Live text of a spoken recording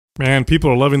Man, people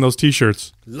are loving those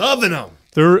T-shirts. Loving them.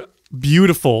 They're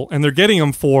beautiful, and they're getting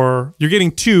them for, you're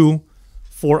getting 2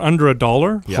 for under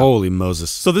 $1. Yeah. Holy Moses.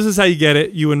 So this is how you get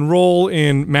it. You enroll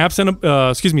in Maps and,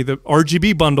 the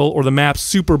RGB bundle or the Maps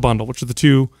Super Bundle, which are the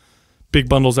 2 big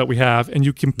bundles that we have, and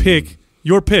you can pick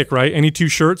your pick, right? Any 2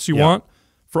 shirts you want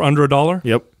for under $1.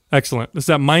 Yep. Excellent. This is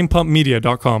at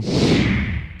mindpumpmedia.com.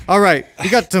 All right, we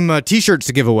got some T-shirts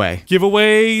to give away. Give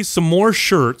away some more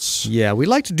shirts. Yeah, we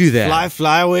like to do that.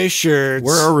 Fly away shirts.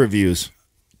 Where are reviews?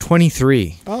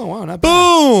 23. Oh, wow, not bad.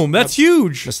 Boom! That's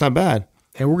huge. That's not bad.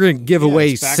 And we're going to give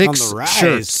away it's back 6 on the rise.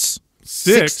 shirts.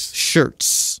 6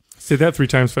 shirts. Say that 3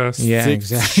 times fast. Yeah, 6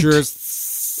 exactly.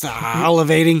 shirts.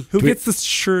 Salivating. Who gets this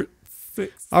shirt?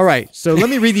 6. All right, so let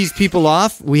me read these people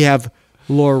off. We have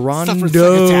Suffragette.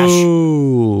 Lorondo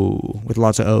with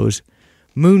lots of O's.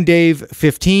 Moondave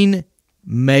 15,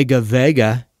 Mega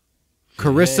Vega,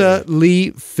 Carissa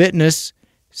Lee Fitness,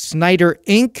 Snyder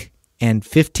Inc., and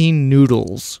 15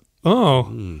 Noodles.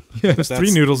 Oh, there's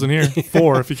 3 noodles in here.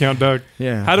 4 if you count Doug.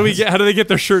 Yeah. How do they get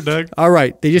their shirt, Doug? All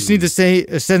right, they just need to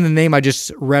send the name I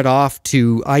just read off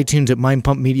to iTunes at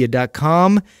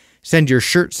mindpumpmedia.com. Send your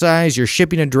shirt size, your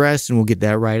shipping address, and we'll get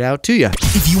that right out to you.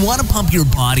 If you want to pump your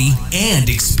body and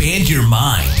expand your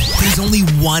mind, there's only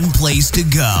one place to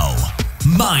go.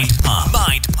 Mind Pump.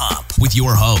 Mind Pump with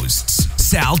your hosts,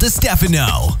 Sal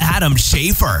DiStefano, Adam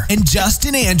Schaefer, and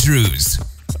Justin Andrews.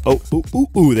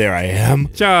 Oh, there I am.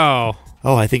 Ciao.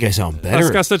 Oh, I think I sound better.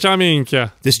 Ascasta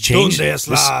minchia. This changed.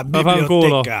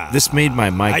 This made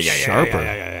my mic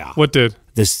sharper. What did?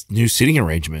 This new seating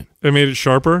arrangement. It made it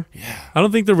sharper? Yeah. I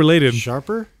don't think they're related.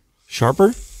 Sharper?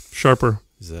 Sharper? Sharper.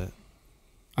 Is that?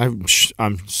 I'm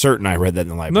certain I read that in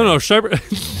the library. No, sharper.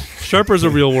 Sharper is a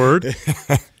real word.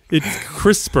 It's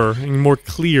crisper and more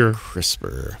clear.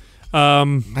 Crisper.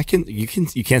 You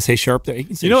can't say sharp there. You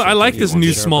can say You know, sharp I like if you this want.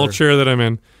 new small chair that I'm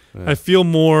in. I feel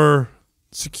more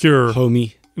secure.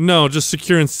 Homey. No, just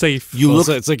secure and safe. You look.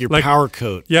 It's like your power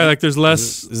coat. Yeah, like there's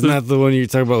less. Isn't that the one you're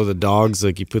talking about with the dogs?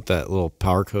 Like you put that little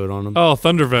power coat on them. Oh,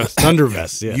 Thunder Vest. Thunder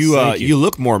Vest. Yes. You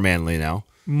look more manly now.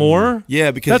 More?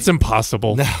 Yeah, because that's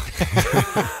impossible. No.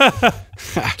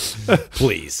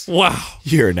 Please. Wow.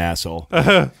 You're an asshole.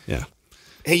 Yeah.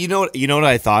 Hey, you know what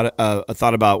I thought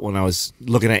about when I was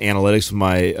looking at analytics with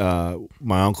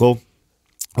my uncle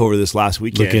over this last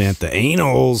weekend. Looking at the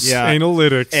anals. Yeah.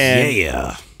 Analytics.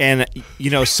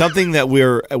 And something that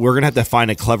we're gonna have to find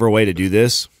a clever way to do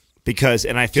this because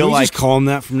I feel Can we like just call him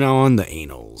that from now on, the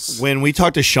anals. When we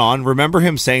talked to Sean, remember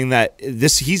him saying that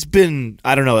he's been,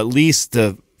 I don't know, at least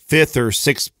the 5th or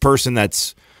 6th person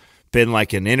that's been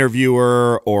like an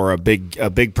interviewer or a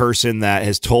big person that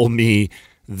has told me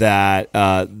that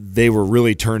they were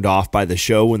really turned off by the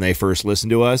show when they first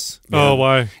listened to us. Oh,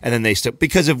 why? And then they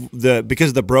because of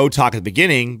the bro talk at the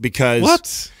beginning. Because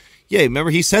what? Yeah, remember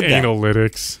he said that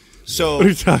analytics. So what are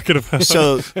you talking about?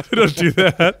 So we don't do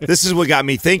that. This is what got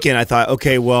me thinking. I thought,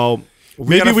 okay, well,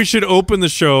 maybe we should open the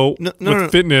show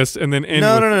with fitness and then end.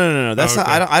 No. That's not.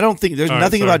 I don't think there's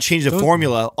nothing about changing the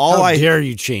formula. How dare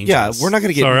you change? We're not going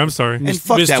to get. Sorry, I'm sorry. And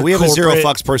fuck that. We have a zero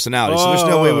fucks personality, so there's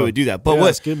no way we would do that.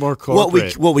 But get more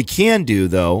corporate. what we can do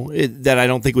though, that I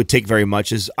don't think would take very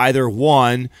much is either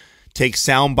one, take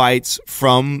sound bites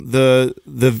from the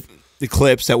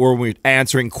clips that we're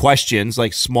answering questions,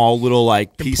 like small little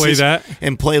like pieces,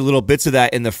 and play little bits of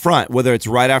that in the front, whether it's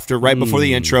right before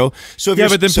the intro. So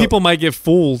but then people might get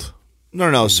fooled.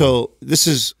 No. So this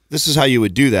is how you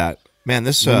would do that, man.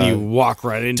 This when you walk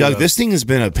right into Doug. This thing has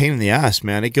been a pain in the ass,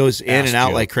 man. It goes in and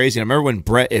out like crazy. I remember when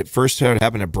it first started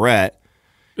happening to Brett.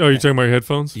 Oh, you're talking about your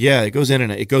headphones? Yeah, it goes in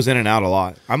and out a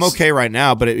lot. I'm okay right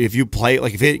now, but if you play,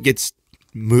 like if it gets.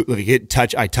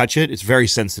 I touch it. It's very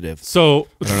sensitive. So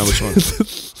I don't know which one.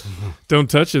 Don't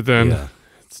touch it then. Yeah.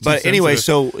 But anyway,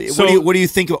 so what do you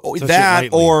think of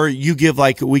that? Or we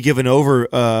give an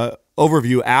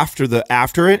overview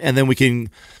after it, and then we can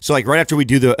right after we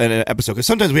do an episode, because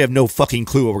sometimes we have no fucking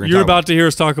clue what we're going to. You're about to hear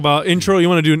us talk about intro. You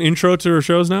want to do an intro to our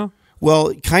shows now?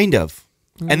 Well, kind of.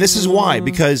 And this is why,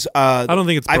 because I don't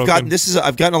think it's broken.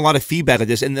 I've gotten a lot of feedback of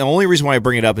this, and the only reason why I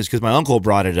bring it up is because my uncle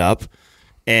brought it up,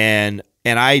 and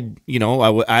I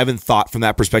haven't thought from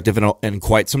that perspective in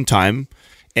quite some time,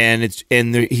 and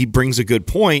he brings a good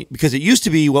point, because it used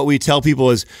to be what we tell people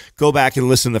is go back and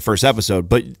listen to the first episode,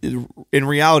 but in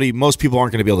reality, most people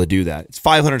aren't going to be able to do that. It's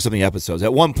 500 something episodes.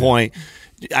 At one point,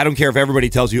 I don't care if everybody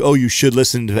tells you, oh, you should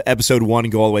listen to episode 1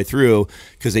 and go all the way through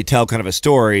because they tell kind of a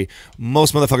story.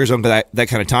 Most motherfuckers don't have that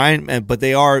kind of time, but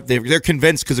they're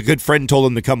convinced because a good friend told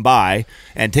them to come by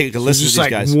and take a listen to these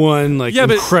guys. One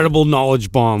incredible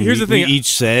knowledge bomb. Here's the thing. We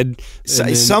each said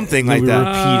something like that.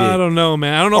 I don't know,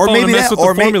 man. I don't know if I want to mess with the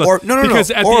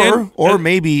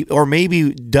formula.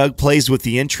 Maybe Doug plays with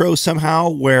the intro somehow,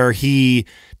 where he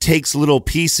takes little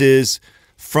pieces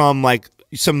from like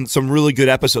some really good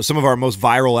episodes, some of our most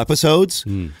viral episodes,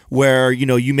 where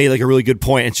you made like a really good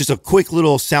point. It's just a quick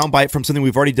little soundbite from something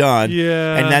we've already done,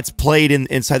 and that's played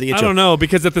inside the intro. I don't know,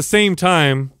 because at the same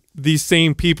time, these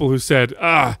same people who said,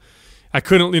 I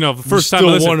couldn't, the first time I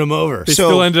listened, won them over. They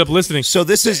still ended up listening. So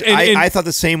this is, I thought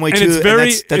the same way too. It's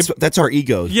very, that's our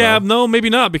egos. Yeah, bro. No, maybe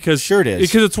not, because sure it is,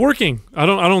 because it's working. I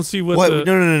don't see what.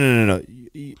 No.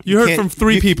 You heard from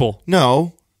 3 people.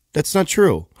 No, that's not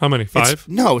true. How many? 5?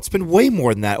 It's been way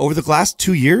more than that over the last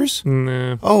 2 years.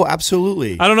 Nah. Oh,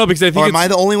 absolutely. I don't know, because I think. Or am I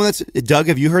the only one that's? Doug,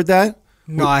 have you heard that?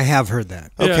 No, I have heard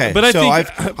that. Okay, yeah, but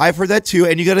I've heard that too,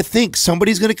 and you got to think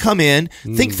somebody's going to come in,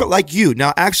 think for like you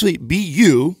now. Actually, be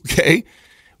you, okay?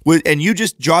 And you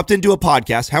just dropped into a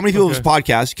podcast. How many people have this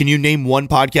podcast? Can you name one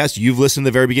podcast you've listened to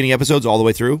the very beginning episodes all the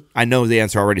way through? I know the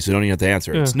answer already, so you don't even have to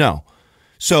answer. It's no.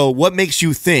 So what makes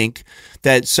you think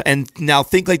that? And now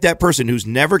think like that person who's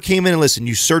never came in and listened.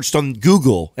 You searched on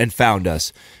Google and found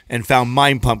us and found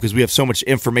Mind Pump because we have so much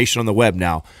information on the web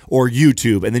now, or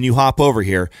YouTube, and then you hop over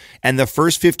here, and the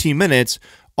first 15 minutes.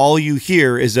 All you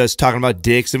hear is us talking about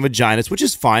dicks and vaginas, which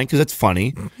is fine because that's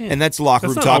funny, and that's locker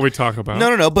room not talk. all we talk about.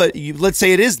 No. But let's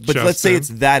say it is. But let's say it's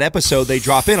that episode they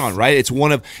drop in on. Right? It's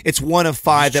one of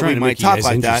 5 that we might talk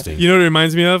like that. You know what it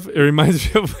reminds me of? It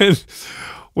reminds me of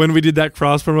when we did that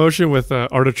cross promotion with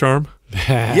Art of Charm.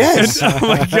 Yes. Oh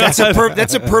my God. That's a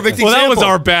perfect example. Well, that was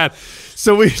our bad.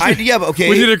 So we okay.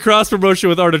 We did a cross promotion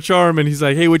with Art of Charm, and he's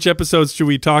like, "Hey, which episodes should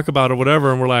we talk about or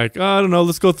whatever?" And we're like, "Oh, I don't know.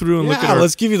 Let's go through and look at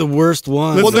let's give you the worst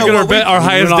one. Let's look at our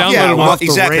highest downloaded Yeah, ones.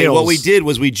 exactly. What we did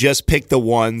was we just picked the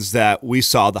ones that we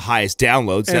saw the highest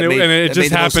downloads. And it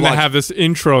just happened to have this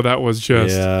intro that was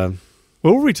just. Yeah.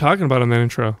 What were we talking about in that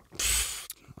intro?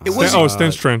 It was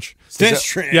Stench Trench. Stench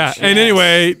Trench. Yeah, and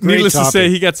anyway, needless to say,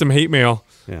 he got some hate mail.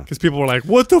 Yeah, because people were like,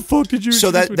 "What the fuck did you?"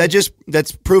 So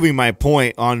that's proving my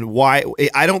point on why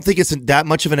I don't think it's that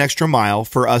much of an extra mile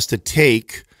for us to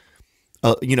take.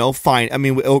 Fine. I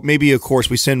mean, maybe of course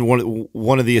we send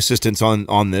one of the assistants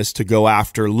on this to go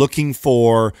after looking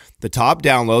for the top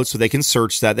downloads so they can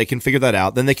search that, they can figure that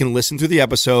out, then they can listen through the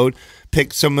episode,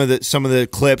 pick some of the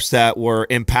clips that were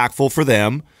impactful for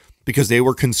them because they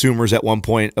were consumers at one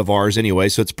point of ours anyway.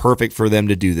 So it's perfect for them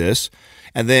to do this.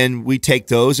 And then we take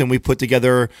those and we put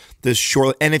together this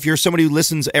short. And if you're somebody who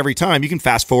listens every time, you can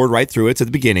fast forward right through it. It's at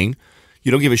the beginning.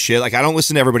 You don't give a shit. Like, I don't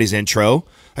listen to everybody's intro.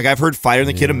 Like, I've heard Fighter and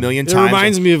the Kid a million times. It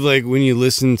reminds me of like when you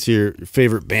listen to your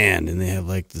favorite band and they have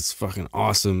like this fucking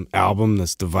awesome album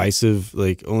that's divisive.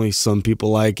 Like, only some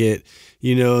people like it,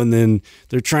 and then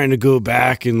they're trying to go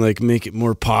back and like make it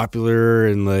more popular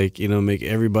and like, make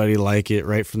everybody like it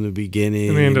right from the beginning.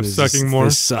 And they end up sucking more. They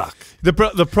suck. The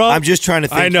problem. I'm just trying to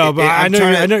think. I know, but I know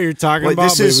what you're talking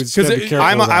about.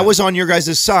 I was on your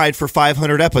guys' side for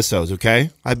 500 episodes, okay?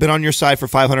 I've been on your side for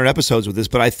 500 episodes with this,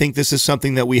 but I think this is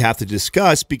something that we have to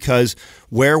discuss because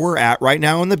where we're at right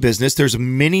now in the business, there's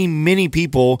many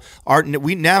people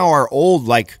are old,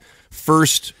 like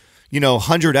first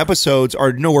 100 episodes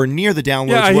are nowhere near the downloads.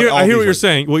 Yeah, I hear what you're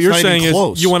saying. What you're saying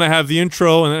is you want to have the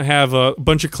intro and then have a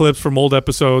bunch of clips from old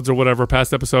episodes or whatever,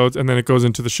 past episodes, and then it goes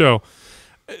into the show.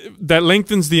 That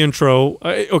lengthens the intro.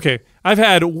 Okay, I've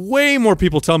had way more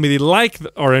people tell me they like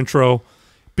our intro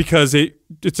because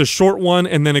it's a short one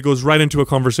and then it goes right into a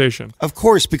conversation. Of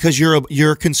course, because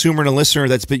you're a consumer and a listener.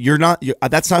 That's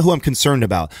not who I'm concerned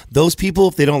about. Those people,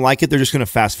 if they don't like it, they're just going to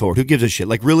fast forward. Who gives a shit?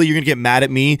 Like, really, you're going to get mad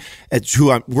at me at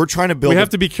we're trying to build. We have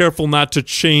to be careful not to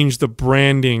change the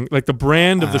branding, like the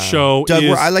brand of the show. Doug,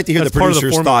 I'd like to hear the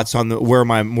producer's thoughts on where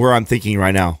I'm thinking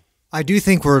right now. I do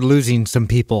think we're losing some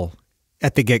people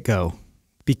at the get-go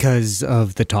because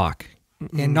of the talk.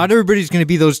 And not everybody's going to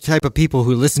be those type of people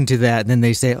who listen to that and then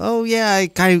they say, oh, yeah, I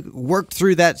kind of worked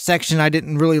through that section I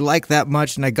didn't really like that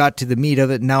much and I got to the meat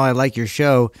of it and now I like your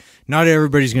show. Not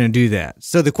everybody's going to do that.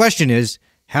 So the question is,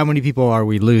 how many people are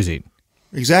we losing?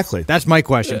 Exactly. That's my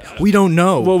question. We don't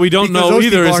know. Well, we don't know those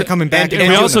either. People are coming back and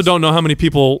we also don't know how many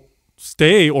people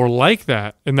stay or like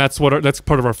that, and that's part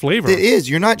of our flavor. It is.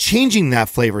 You're not changing that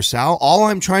flavor, Sal. All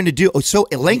I'm trying to do. So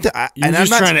length. I'm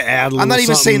not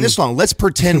even saying this long. Let's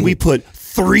pretend we put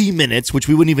 3 minutes, which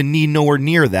we wouldn't even need nowhere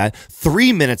near that.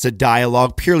 3 minutes of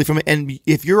dialogue purely from it. And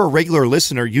if you're a regular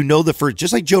listener, you know the first,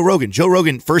 just like Joe Rogan. Joe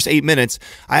Rogan, first 8 minutes,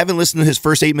 I haven't listened to his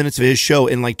first 8 minutes of his show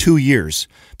in like 2 years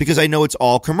because I know it's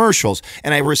all commercials.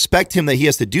 And I respect him that he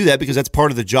has to do that because that's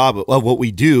part of the job of what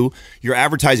we do. Your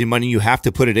advertising money, you have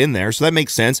to put it in there. So that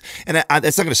makes sense. And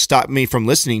that's not going to stop me from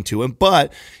listening to him,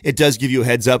 but it does give you a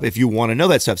heads up if you want to know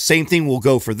that stuff. Same thing will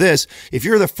go for this. If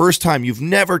you're the first time, you've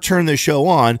never turned the show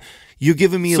on, you're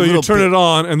giving me a little bit. So you turn it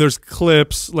on and there's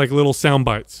clips, like little sound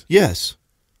bites. Yes.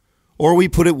 Or we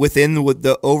put it within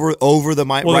the over the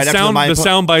mic, well, right after the mic. The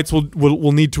sound bites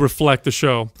will need to reflect the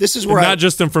show. This is where not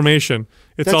just information.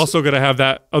 It's also going to have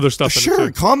that other stuff. Sure, in it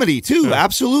too. Comedy too. Yeah.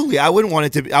 Absolutely. I wouldn't want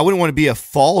it to. I wouldn't want to be a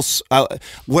false.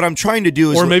 What I'm trying to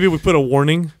do is, or maybe we put a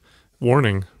warning.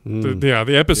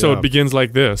 The episode begins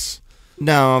like this.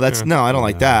 No, no. I don't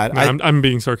like that. No, I'm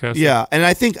being sarcastic. Yeah, and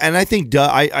I think Doug.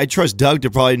 I trust Doug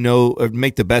to probably know or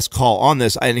make the best call on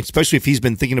this, and especially if he's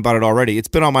been thinking about it already. It's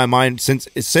been on my mind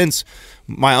since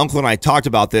my uncle and I talked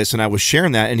about this, and I was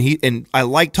sharing that, and I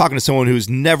like talking to someone who's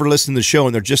never listened to the show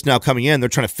and they're just now coming in. They're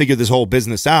trying to figure this whole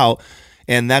business out.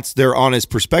 And that's their honest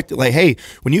perspective. Like, hey,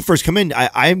 when you first come in,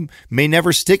 I may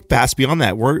never stick past beyond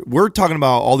that. We're talking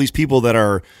about all these people that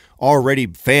are already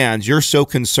fans. You're so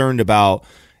concerned about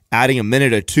adding a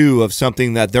minute or two of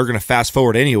something that they're going to fast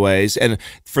forward anyways. And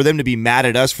for them to be mad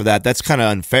at us for that, that's kind of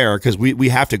unfair because we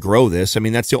have to grow this. I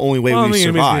mean, that's the only way we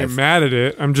survive. I'm mad at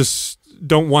it. I'm just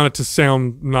don't want it to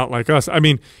sound not like us. I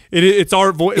mean, it's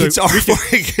our voice. It's our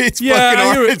voice.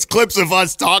 It's clips of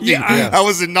us talking. Yeah. That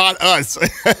was not us.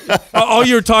 All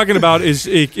you're talking about is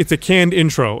it's a canned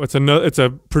intro. It's a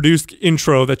produced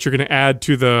intro that you're going to add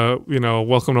to the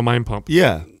Welcome to Mind Pump.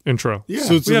 Yeah. Intro. Yeah.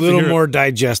 So it's a little more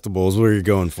digestible is what you're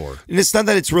going for. And it's not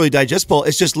that it's really digestible.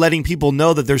 It's just letting people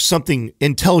know that there's something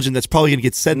intelligent that's probably going to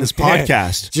get said in this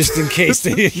podcast. Just in case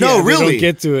they, really they don't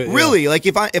get to it. Really. Like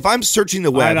if I'm searching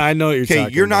the web. I know what you're talking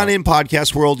about. You're not in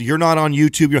podcast world. You're not on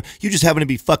YouTube. You just happen to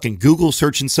be fucking Google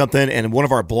searching something and one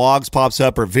of our blogs pops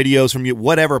up or videos from you,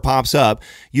 whatever pops up.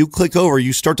 You click over,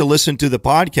 you start to listen to the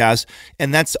podcast,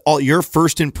 and that's all. Your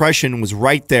first impression was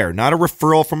right there. Not a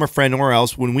referral from a friend or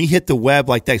else. When we hit the web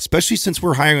like that, especially since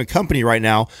we're hiring a company right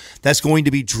now that's going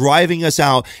to be driving us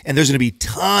out, and there's going to be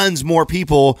tons more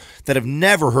people that have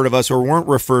never heard of us or weren't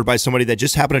referred by somebody that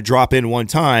just happened to drop in one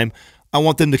time. I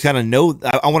want them to kind of know.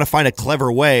 I want to find a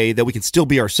clever way that we can still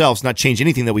be ourselves, not change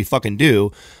anything that we fucking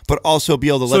do, but also be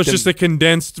able to let them. So it's just a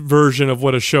condensed version of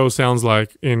what a show sounds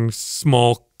like in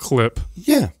small clip.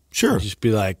 Yeah. Sure. Just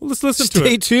be like, let's listen to it.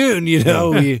 Stay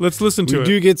tuned, let's listen to it. We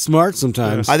do get smart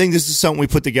sometimes. Yes. I think this is something we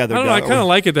put together. I don't know. I kind of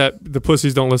like it that the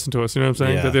pussies don't listen to us. You know what I'm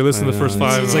saying? Yeah, that they listen to the first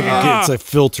 5. It's like it's a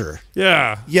filter.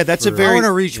 Yeah. Yeah, that's a I very. want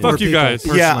to reach more Fuck you people, guys.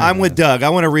 Yeah, I'm with Doug. I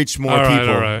want to reach more people.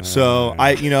 All right. So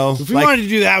if we wanted to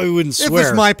do that, we wouldn't swear. If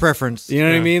it's my preference. You know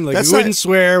what I mean? Like That's we wouldn't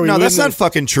swear. No, that's not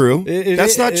fucking true.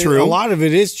 That's not true. A lot of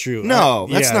it is true. No,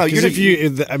 that's not.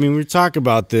 We talk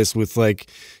about this with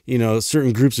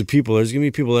certain groups of people. There's going to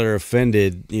be people that are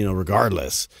offended,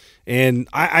 regardless. And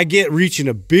I get reaching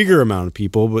a bigger amount of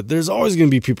people, but there's always going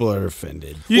to be people that are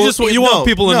offended. You want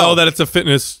people to know that it's a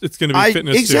fitness. It's going to be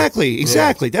fitness.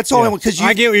 Exactly. That's all I want.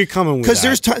 I get where you're coming with. Because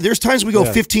there's times we go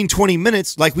 15, 20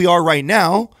 minutes like we are right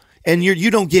now. And you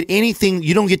don't get anything.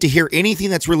 You don't get to hear anything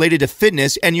that's related to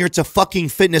fitness. And it's a fucking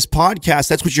fitness podcast.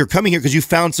 That's what you're coming here because you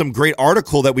found some great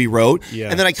article that we wrote. Yeah.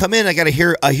 And then I come in. I got to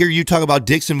hear you talk about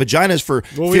dicks and vaginas for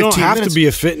 15 minutes. We don't have to be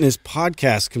a fitness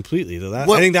podcast completely though. I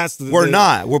think that's we're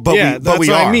not. But we that's are. What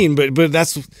I mean. But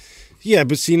that's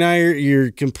But see now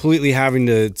you're completely having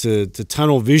to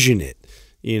tunnel vision it.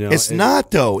 It's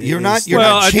not though. You're not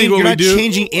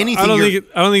changing anything. I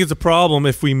don't think it's a problem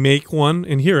if we make one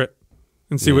and hear it.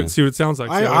 And see what it sounds like.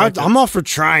 I'm all for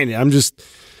trying it. I'm just,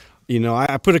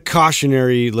 I put a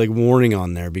cautionary warning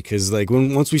on there because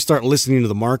once we start listening to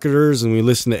the marketers and we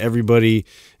listen to everybody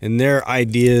and their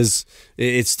ideas,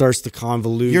 it starts to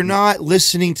convolute. You're not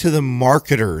listening to the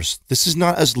marketers. This is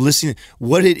not us listening.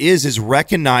 What it is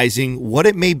recognizing what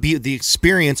it may be, the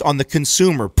experience on the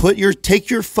consumer. Take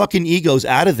your fucking egos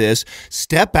out of this.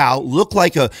 Step out. Look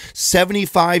like a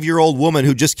 75-year-old woman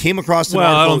who just came across an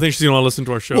article. I don't think she's going to listen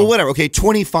to our show. Well, whatever. Okay,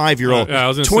 25-year-old. Yeah, I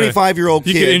was going to say. 25-year-old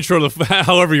kid. You can intro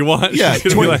however you want. Yeah,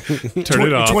 turn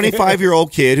it off.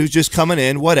 25-year-old kid who's just coming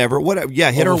in. Whatever. Yeah,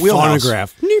 hit her wheelhouse.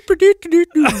 Phonograph.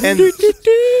 And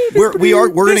we're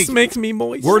gonna This makes me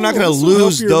moist. we're not going to this will help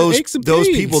lose your those aches and those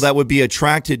pains. people that would be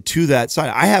attracted to that side.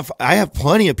 I have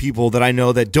plenty of people that I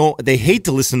know that they hate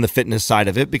to listen to the fitness side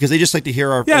of it because they just like to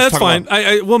hear our Yeah, us that's talk fine.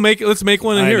 about- Let's make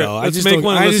one and I hear it. know. I Let's just make don't,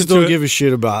 one and I listen just to don't it. give a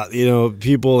shit about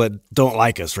people that don't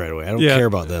like us right away. I don't care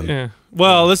about them. Yeah.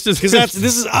 Well, let's just Because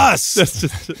this is us. that's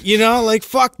just Like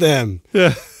fuck them.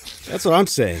 yeah. That's what I'm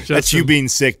saying. That's Justin. you being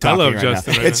sick I talking love right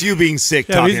Justin now. right It's now. you being sick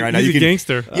Yeah, talking he's, right now. he's You a can,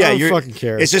 gangster. Yeah, I don't you're fucking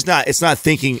care. It's just not. It's not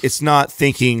thinking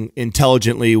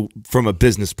intelligently from a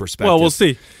business perspective. Well, we'll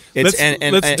see. It's Let's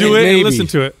do it maybe. and listen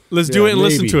to it. Let's do Yeah, it and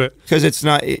listen maybe. to it. because it's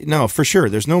not. No, for sure.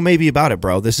 There's no maybe about it,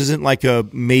 bro. This isn't like a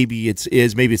maybe. It's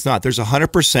is maybe it's not. There's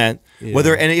 100%.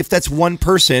 Whether and if that's one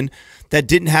person that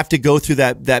didn't have to go through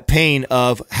that pain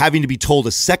of having to be told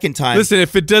a second time. Listen,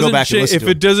 if it go doesn't back and listen if to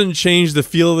it doesn't change the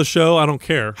feel of the show, I don't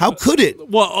care. How could it?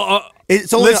 Well,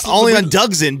 It's only let's- on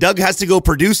Doug's end. Doug has to go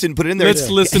produce it and put it in there. Let's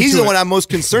listen He's to the it. one I'm most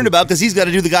concerned about because he's got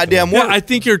to do the goddamn work. yeah, I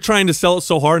think you're trying to sell it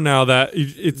so hard now that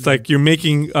it's like you're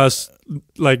making us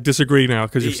like disagree now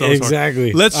because you're selling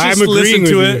Exactly. So hard. Let's I'm just agreeing listen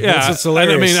to with it. you. Yeah, That's what's I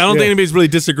hilarious. don't think Yeah. anybody's really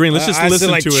disagreeing. Let's just I listen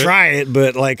said, like, to it. try it,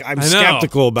 but like I'm I know.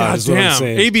 skeptical about God it. Is what I'm damn.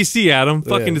 saying. ABC, Adam.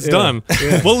 Fucking it's yeah, done.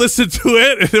 yeah. We'll listen to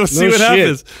it and we'll see No what shit.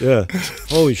 happens. Yeah.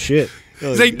 Holy shit.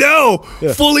 He's like, no,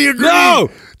 fully agree. No!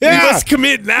 Yeah. Let's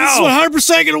commit now. This is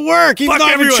 100% going to work. Even Fuck though I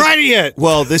haven't everyone. tried it yet.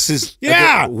 Well, this is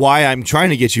Yeah. why I'm trying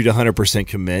to get you to 100%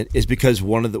 commit is because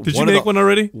one of the Did you make one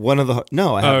already? One of the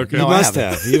no, I haven't. okay. No, You I must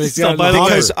haven't. have. He's Stop got by it the in way.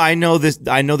 Because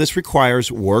I know this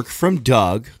requires work from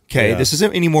Doug. Okay, Yeah. this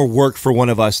isn't any more work for one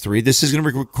of us three. This is going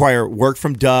to require work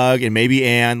from Doug and maybe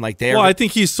Ann. Like they are. Well, I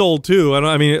think he's sold too.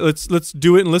 I mean, let's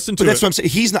do it and listen to But that's it. what I'm saying.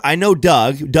 He's not, I know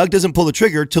Doug. Doug doesn't pull the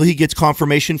trigger till he gets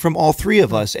confirmation from all three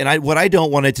of us. And what I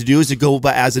don't want it to do is to go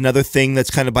by as another thing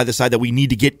that's kind of by the side that we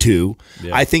need to get to.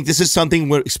 Yeah. I think this is something,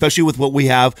 especially with what we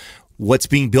have, what's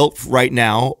being built right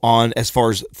now on as far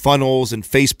as funnels and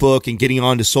Facebook and getting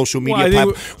onto social media. Well, I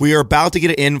think platforms. We are about to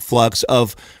get an influx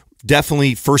of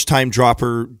definitely first time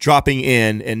dropping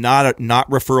in and not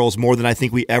referrals more than I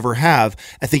think we ever have.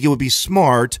 I think it would be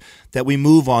smart that we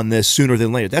move on this sooner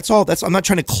than later. That's all. I'm not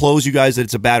trying to close you guys that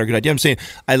it's a bad or good idea. I'm saying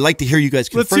I'd like to hear you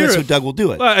guys Let's confirm hear it so it. Doug will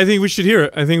do it. Well, I think we should hear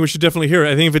it. I think we should definitely hear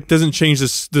it. I think if it doesn't change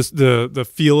the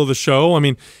feel of the show. I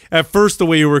mean, at first the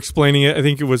way you were explaining it, I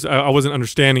think it was I wasn't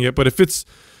understanding it. But if it's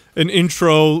an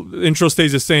intro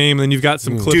stays the same, then you've got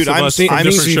some clips Dude, of I'm us saying- from I'm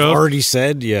different Things we've shows. already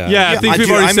said. Yeah. Yeah, I think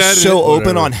we've already I'm said so it. open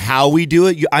Whatever. on how we do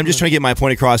it. I'm just trying to get my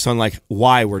point across on like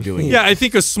why we're doing it. Yeah, I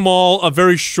think a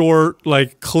very short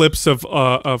like clips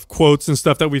of quotes and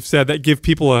stuff that we've said that give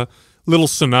people a little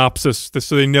synopsis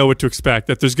so they know what to expect.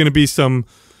 That there's going to be some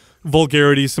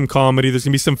vulgarity, some comedy. There's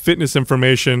going to be some fitness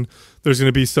information. There's going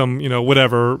to be some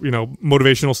whatever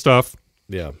motivational stuff.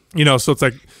 Yeah. So it's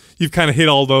like you've kind of hit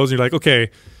all those. And you're like, okay,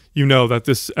 that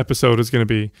this episode is going to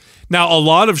be. Now, a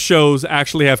lot of shows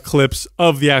actually have clips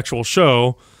of the actual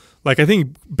show. Like I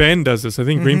think Ben does this. I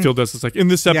think Greenfield does this. Like in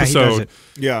this Yeah, he does episode, it.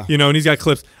 Yeah. and he's got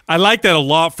clips. I like that a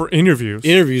lot for interviews.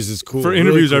 Interviews is cool. For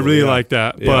interviews, I cool, really yeah. like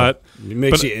that. Yeah. But it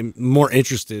makes but- you more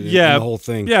interested in yeah, the whole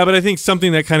thing. Yeah, but I think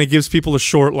something that kind of gives people a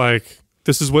short like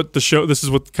this is what the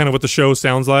show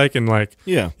sounds like, and like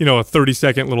Yeah. a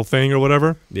 30-second little thing or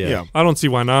whatever. Yeah. I don't see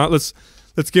why not. Let's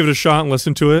give it a shot and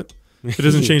listen to it. If it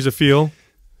doesn't change the feel,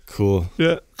 Cool.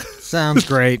 yeah. Sounds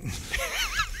great.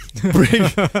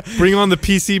 Bring on the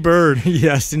PC bird.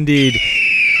 Yes, indeed.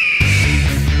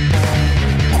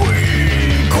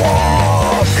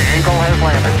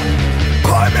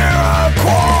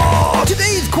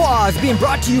 Today's Quah is being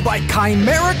brought to you by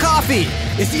Chimera Coffee.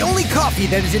 It's the only coffee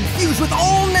that is infused with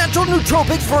all natural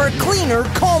nootropics for a cleaner,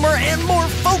 calmer, and more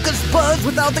focused buzz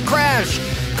without the crash.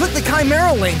 Click the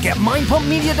Chimera link at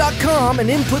mindpumpmedia.com and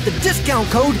input the discount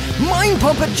code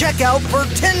MINDPUMP at checkout for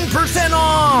 10%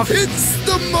 off. It's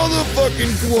the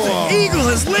motherfucking Quad. Eagle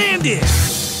has landed.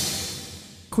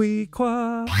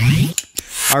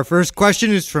 Our first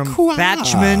question is from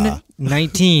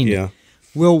Batchman19. Yeah.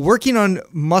 Will working on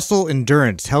muscle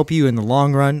endurance help you in the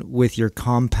long run with your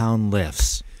compound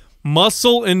lifts?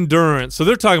 Muscle endurance. So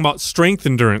they're talking about strength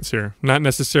endurance here, not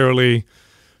necessarily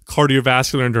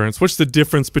cardiovascular endurance. What's the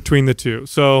difference between the two?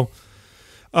 So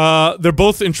they're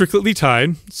both intricately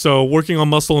tied. So working on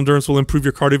muscle endurance will improve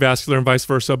your cardiovascular and vice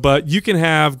versa. But you can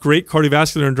have great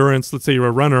cardiovascular endurance. Let's say you're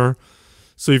a runner.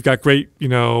 So you've got great,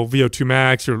 VO2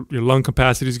 max, your lung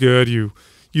capacity is good. You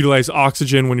utilize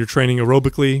oxygen when you're training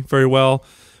aerobically very well.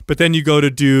 But then you go to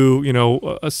do,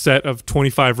 a set of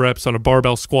 25 reps on a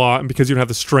barbell squat. And because you don't have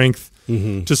the strength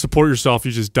to support yourself,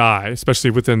 you just die, especially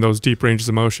within those deep ranges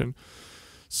of motion.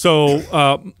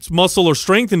 So muscle or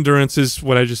strength endurance is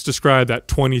what I just described, that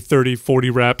 20, 30, 40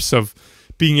 reps of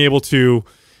being able to.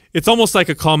 It's almost like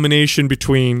a combination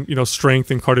between strength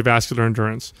and cardiovascular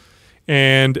endurance.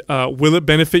 And will it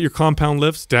benefit your compound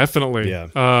lifts? Definitely.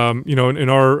 Yeah. In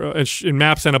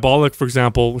MAPS Anabolic, for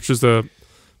example, which is the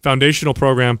foundational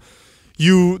program,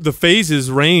 the phases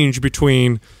range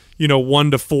between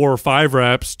 1 to 4 or 5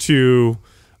 reps to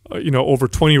over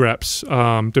 20 reps,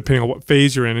 depending on what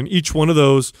phase you're in. And each one of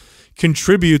those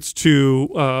contributes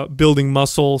to building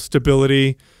muscle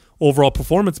stability, overall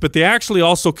performance, but they actually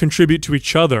also contribute to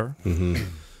each other. Mm-hmm.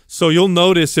 So you'll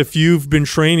notice if you've been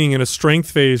training in a strength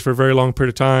phase for a very long period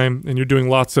of time and you're doing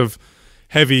lots of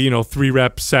heavy,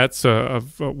 3-rep sets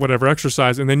of whatever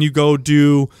exercise, and then you go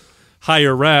do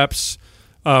higher reps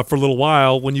for a little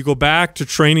while, when you go back to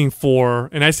training for,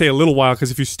 and I say a little while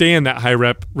because if you stay in that high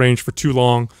rep range for too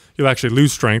long, you'll actually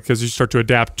lose strength because you start to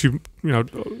adapt to,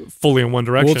 fully in one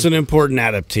direction. Well, it's an important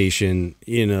adaptation,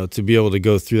 to be able to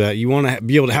go through that. You want to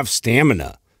be able to have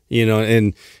stamina.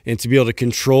 And to be able to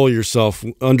control yourself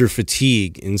under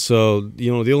fatigue. And so, the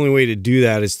only way to do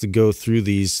that is to go through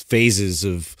these phases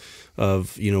of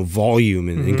volume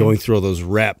and going through all those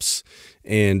reps.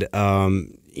 And,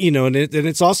 and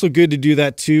it's also good to do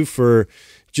that too for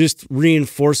just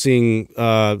reinforcing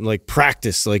like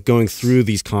practice, like going through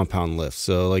these compound lifts.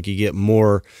 So like you get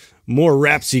more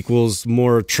reps equals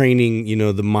more training,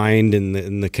 the mind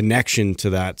and the connection to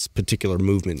that particular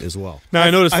movement as well. Now,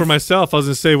 I noticed for myself, I was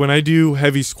going to say, when I do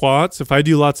heavy squats, if I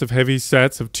do lots of heavy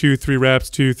sets of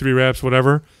 2-3 reps,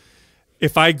 whatever,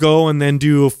 if I go and then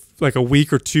do like a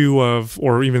week or two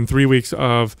or even 3 weeks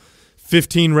of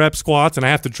 15 rep squats and I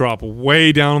have to drop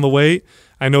way down on the weight,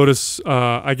 I notice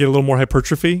I get a little more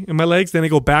hypertrophy in my legs. Then I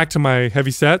go back to my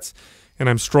heavy sets and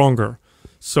I'm stronger.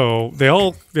 So they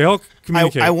all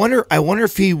communicate. I wonder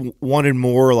if he wanted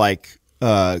more like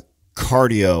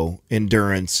cardio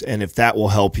endurance, and if that will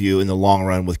help you in the long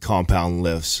run with compound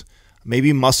lifts.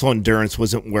 Maybe muscle endurance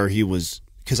wasn't where he was,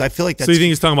 because I feel like that's. So you think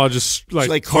he's talking about just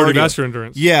like cardiovascular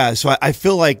endurance? Yeah. So I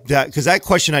feel like that, because that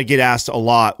question I get asked a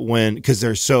lot because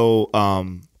they're so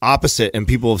opposite, and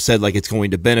people have said like it's going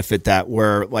to benefit that,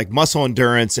 where like muscle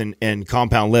endurance and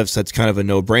compound lifts, that's kind of a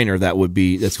no-brainer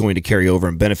that's going to carry over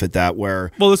and benefit that.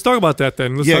 Well, let's talk about that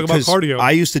then. Let's talk about cardio.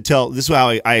 I used to tell, this is how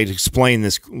I explain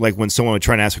this, like when someone would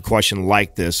try to ask a question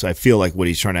like this, I feel like what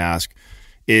he's trying to ask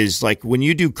is like when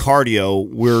you do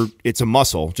cardio, it's a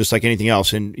muscle just like anything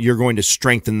else, and you're going to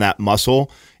strengthen that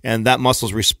muscle, and that muscle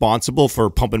is responsible for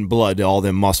pumping blood to all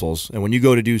them muscles. And when you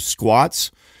go to do squats,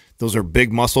 those are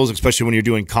big muscles, especially when you're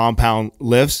doing compound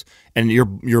lifts, and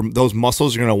those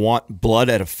muscles are going to want blood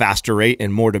at a faster rate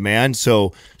and more demand.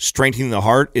 So strengthening the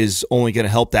heart is only going to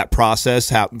help that process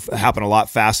happen a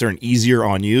lot faster and easier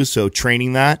on you. So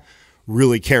training that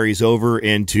really carries over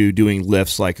into doing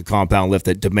lifts like a compound lift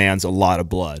that demands a lot of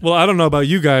blood. Well, I don't know about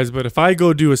you guys, but if I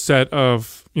go do a set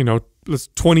of,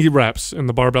 20 reps in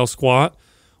the barbell squat,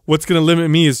 what's going to limit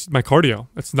me is my cardio.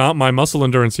 It's not my muscle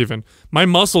endurance even. My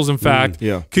muscles, in fact,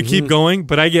 could keep going,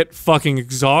 but I get fucking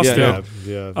exhausted.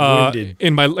 Winded.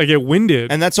 I get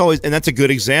winded. And that's a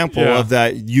good example of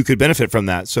that. You could benefit from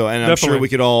that. So, and I'm sure we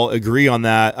could all agree on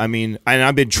that. I mean, and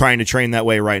I've been trying to train that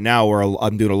way right now, where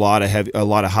I'm doing a lot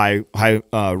of high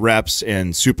reps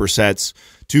and supersets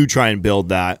to try and build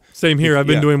that. Same here. I've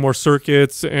been doing more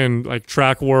circuits and like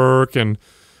track work, and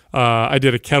I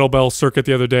did a kettlebell circuit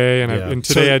the other day, and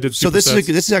today I did. So this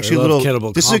is actually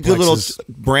a good little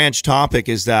branch topic.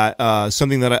 Is that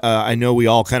something that I know we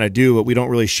all kind of do, but we don't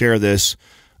really share this.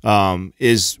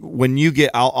 Is when you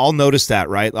get, I'll notice that,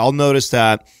 right? I'll notice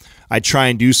that I try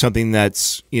and do something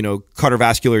that's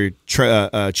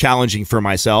cardiovascular challenging for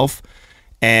myself.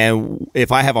 And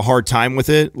if I have a hard time with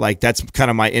it, like that's kind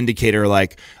of my indicator,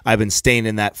 like I've been staying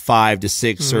in that 5 to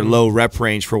 6 or low rep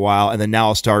range for a while. And then now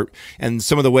I'll start, and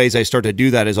some of the ways I start to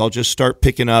do that is I'll just start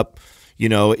picking up,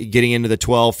 getting into the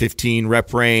 12, 15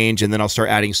 rep range, and then I'll start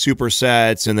adding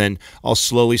supersets, and then I'll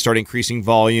slowly start increasing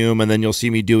volume. And then you'll see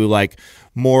me do like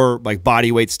more like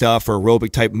body weight stuff or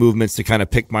aerobic type movements to kind of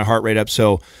pick my heart rate up.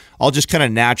 So I'll just kind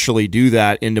of naturally do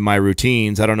that into my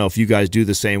routines. I don't know if you guys do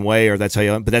the same way or that's how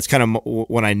you, but that's kind of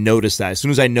when I notice that. As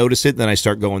soon as I notice it, then I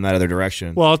start going that other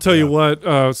direction. Well, I'll tell you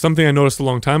what, something I noticed a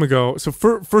long time ago. So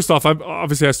first off,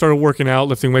 I started working out,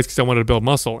 lifting weights because I wanted to build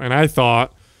muscle. And I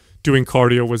thought doing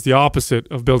cardio was the opposite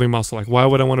of building muscle. Like, why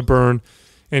would I want to burn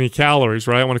any calories,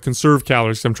 right? I want to conserve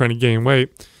calories because I'm trying to gain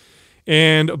weight.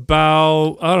 And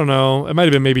about, I don't know, it might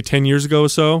have been maybe 10 years ago or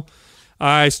so,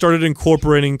 I started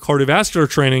incorporating cardiovascular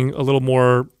training a little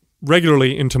more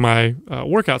regularly into my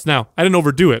workouts. Now, I didn't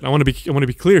overdo it. I want to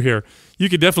be clear here. You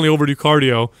could definitely overdo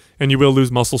cardio, and you will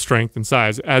lose muscle strength and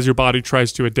size as your body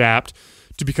tries to adapt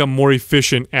to become more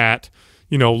efficient at,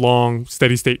 long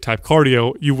steady state type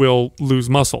cardio, you will lose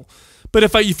muscle. But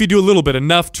if you do a little bit,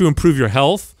 enough to improve your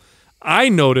health, I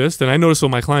noticed, and I noticed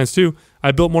with my clients too,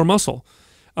 I built more muscle.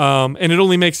 And it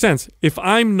only makes sense. If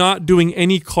I'm not doing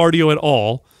any cardio at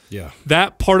all,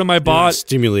 that part of my body, not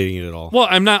stimulating it at all. Well,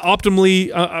 I'm not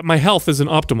optimally, my health isn't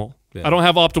optimal. I don't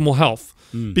have optimal health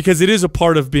because it is a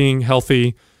part of being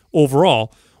healthy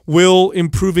overall. Will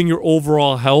improving your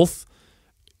overall health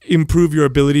improve your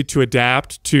ability to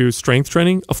adapt to strength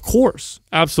training? Of course,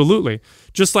 absolutely.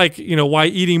 Just like, why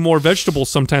eating more vegetables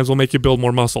sometimes will make you build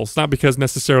more muscle. It's not because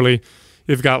necessarily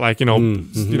you've got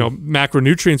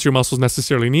macronutrients your muscles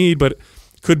necessarily need, but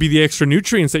it could be the extra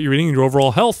nutrients that you're eating and your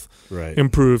overall health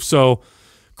improves. So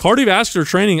cardiovascular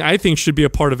training, I think, should be a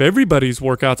part of everybody's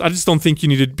workouts. I just don't think you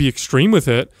need to be extreme with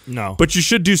it. No. But you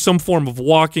should do some form of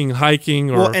walking, hiking,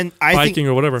 or biking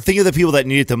or whatever. Think of the people that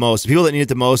need it the most. The people that need it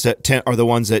the most are the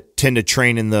ones that tend to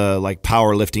train in the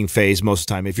powerlifting phase most of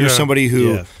the time. If you're somebody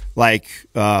who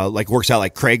works out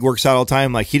like Craig works out all the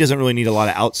time, he doesn't really need a lot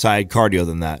of outside cardio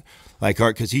than that.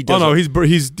 Because he does. Oh no,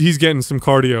 he's getting some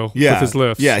cardio with his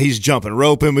lifts. Yeah, he's jumping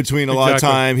rope in between a lot of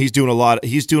time. He's doing a lot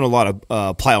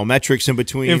of plyometrics in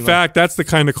between. In fact, that's the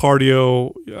kind of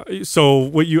cardio. So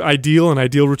what an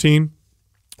ideal routine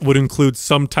would include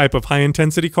some type of high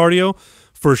intensity cardio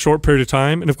for a short period of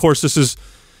time, and of course, this is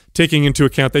taking into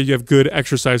account that you have good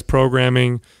exercise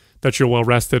programming, that you're well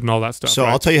rested, and all that stuff. So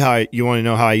I'll tell you you want to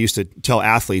know how I used to tell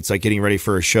athletes getting ready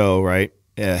for a show, right?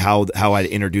 How I'd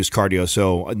introduce cardio.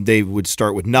 So they would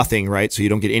start with nothing, right? So you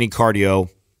don't get any cardio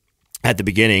at the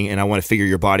beginning, and I want to figure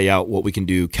your body out, what we can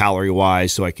do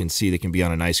calorie-wise, so I can see they can be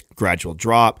on a nice gradual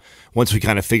drop. Once we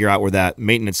kind of figure out where that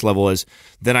maintenance level is,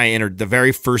 then I entered the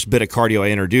very first bit of cardio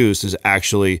I introduced is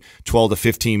actually 12 to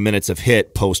 15 minutes of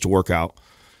HIIT post-workout.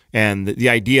 And the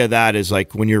idea of that is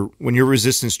when you're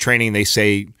resistance training, they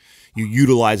say you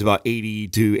utilize about 80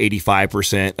 to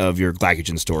 85% of your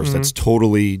glycogen stores. That's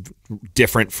totally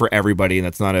different for everybody, and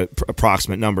that's not an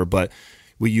approximate number, but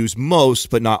we use most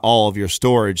but not all of your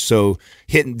storage. So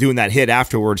doing that HIIT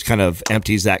afterwards kind of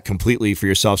empties that completely for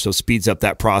yourself, so it speeds up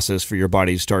that process for your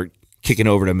body to start kicking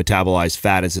over to metabolize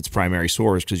fat as its primary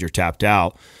source because you're tapped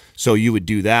out. So you would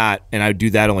do that, and I would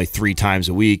do that only 3 times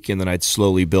a week, and then I'd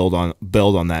slowly build on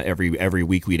that every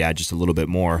week. We'd add just a little bit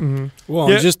more. Well,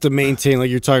 just to maintain,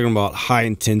 you're talking about high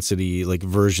intensity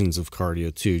versions of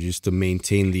cardio too, just to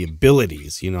maintain the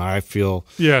abilities. I feel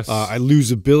I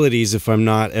lose abilities if I'm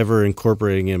not ever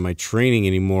incorporating it in my training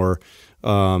anymore.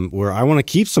 Where I want to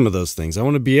keep some of those things. I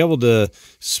want to be able to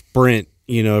sprint,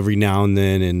 every now and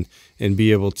then, and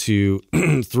be able to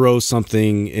throw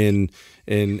something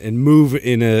and move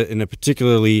in a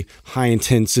particularly high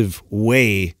intensive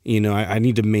way. I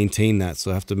need to maintain that,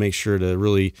 so I have to make sure to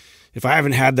really, if I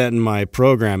haven't had that in my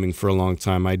programming for a long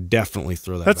time, I definitely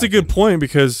throw that. That's a good point,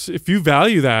 because if you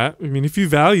value that, if you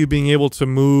value being able to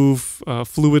move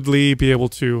fluidly, be able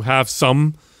to have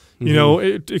some,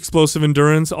 explosive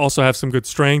endurance, also have some good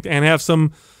strength, and have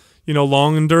some,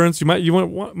 long endurance, you might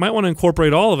want to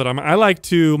incorporate all of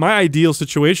it. My ideal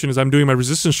situation is I'm doing my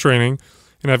resistance training,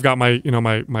 and I've got my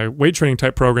my weight training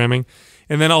type programming,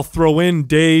 and then I'll throw in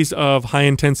days of high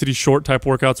intensity short type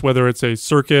workouts, whether it's a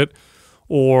circuit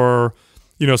or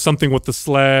something with the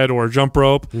sled or a jump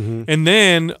rope. And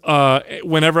then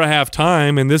whenever I have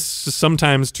time, and this is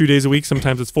sometimes 2 days a week,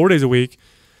 sometimes it's 4 days a week,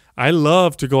 I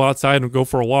love to go outside and go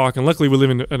for a walk. And luckily we live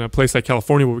in a place like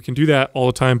California where we can do that all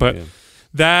the time. But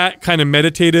that kind of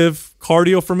meditative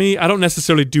cardio for me, I don't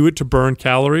necessarily do it to burn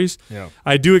calories.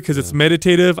 I do it because it's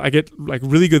meditative. I get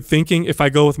really good thinking. If I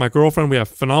go with my girlfriend, we have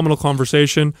phenomenal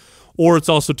conversation. Or it's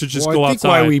also to just go outside.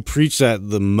 I think why we preach that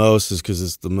the most is because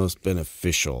it's the most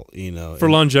beneficial, For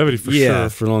longevity, for sure. Yeah,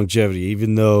 for longevity.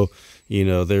 Even though,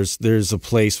 there's a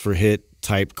place for HIIT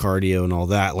type cardio and all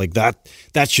that.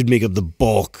 That should make up the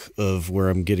bulk of where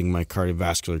I'm getting my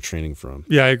cardiovascular training from.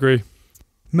 Yeah, I agree.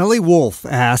 Melly Wolf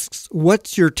asks,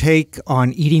 what's your take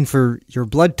on eating for your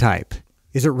blood type?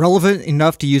 Is it relevant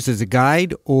enough to use as a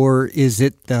guide, or is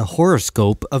it the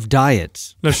horoscope of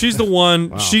diets? No, she's the one.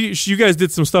 Wow. You guys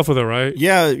did some stuff with her, right?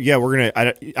 Yeah. We're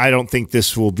gonna. I don't think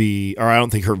this will be, or I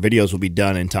don't think her videos will be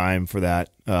done in time for that.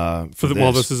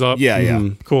 While this is up.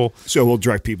 Yeah. Cool. So we'll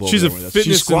direct people. She's a over fitness.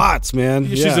 She squats, man.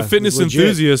 She's a fitness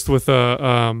enthusiast with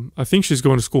I think she's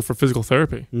going to school for physical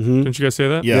therapy. Didn't you guys say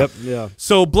that? Yeah. Yep. Yeah.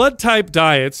 So blood type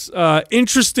diets.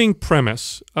 Interesting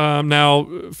premise. Now,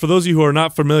 for those of you who are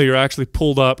not familiar, I actually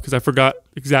pulled up because I forgot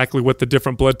exactly what the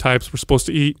different blood types were supposed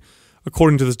to eat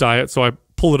according to this diet. So I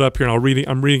pulled it up here and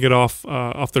I'm reading it off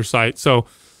their site. So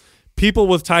people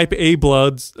with type A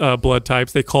blood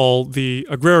types, they call the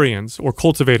agrarians or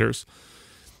cultivators.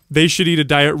 They should eat a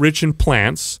diet rich in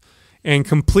plants and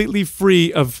completely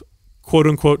free of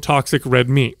quote-unquote toxic red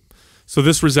meat. So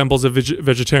this resembles a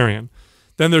vegetarian.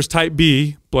 Then there's type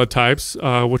B blood types,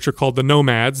 which are called the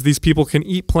nomads. These people can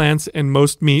eat plants and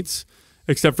most meats,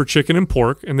 except for chicken and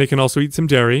pork, and they can also eat some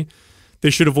dairy. They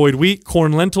should avoid wheat,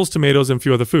 corn, lentils, tomatoes, and a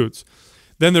few other foods.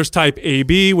 Then there's type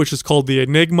AB, which is called the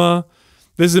enigma.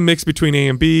 This is a mix between A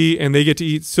and B, and they get to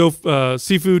eat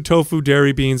seafood, tofu,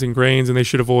 dairy, beans, and grains, and they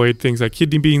should avoid things like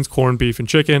kidney beans, corn, beef, and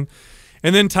chicken.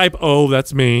 And then type O,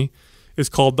 that's me, is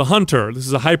called the hunter. This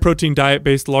is a high-protein diet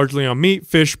based largely on meat,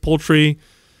 fish, poultry,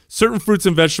 certain fruits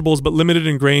and vegetables, but limited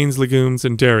in grains, legumes,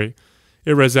 and dairy.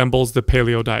 It resembles the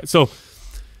paleo diet. So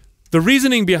the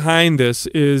reasoning behind this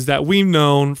is that we've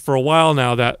known for a while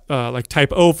now that like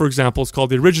type O, for example, is called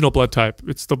the original blood type.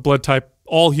 It's the blood type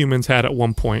all humans had at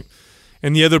one point.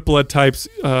 And the other blood types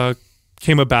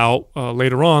came about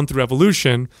later on through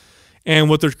evolution. And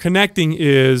what they're connecting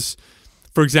is,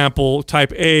 for example,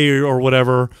 type A or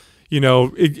whatever,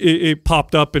 it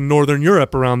popped up in Northern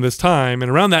Europe around this time.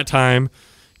 And around that time,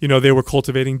 they were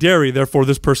cultivating dairy. Therefore,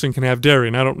 this person can have dairy.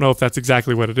 And I don't know if that's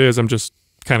exactly what it is. I'm just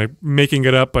kind of making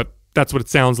it up, but that's what it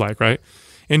sounds like, right?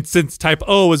 And since type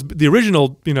O is the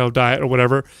original, diet or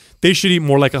whatever, they should eat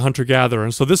more like a hunter-gatherer.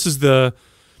 And so this is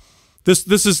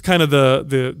this is kind of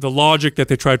the logic that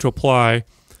they try to apply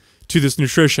to this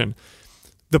nutrition.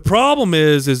 The problem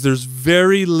is there's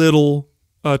very little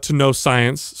to no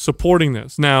science supporting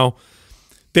this. Now,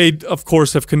 they, of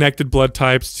course, have connected blood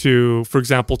types to, for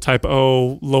example, type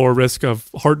O, lower risk of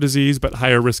heart disease, but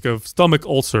higher risk of stomach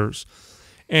ulcers.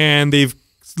 And they've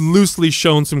loosely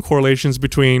shown some correlations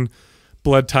between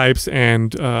blood types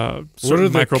and certain microbiomes. What are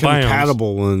the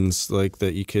compatible ones like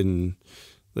that you can...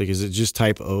 Like, is it just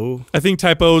type O? I think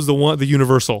type O is the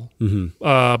universal,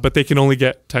 but they can only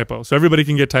get type O. So everybody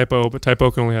can get type O, but type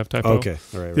O can only have type O. Okay,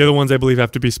 all right. The other ones, I believe,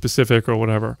 have to be specific or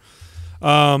whatever.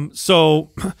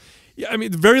 So, yeah, I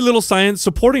mean, very little science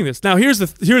supporting this. Now, here's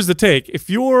the take. If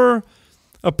you're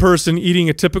a person eating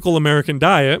a typical American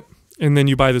diet, and then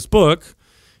you buy this book,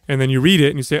 and then you read it,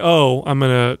 and you say, "Oh, I'm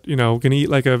gonna eat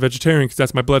like a vegetarian because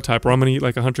that's my blood type," or "I'm gonna eat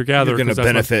like a hunter-gatherer." You're gonna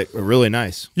benefit really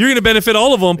nice. You're gonna benefit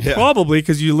all of them probably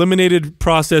because you eliminated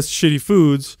processed shitty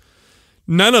foods.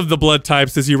 None of the blood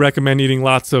types does he recommend eating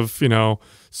lots of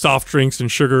soft drinks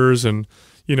and sugars and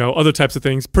other types of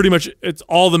things. Pretty much, it's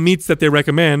all the meats that they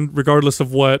recommend, regardless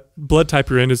of what blood type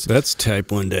you're in. That's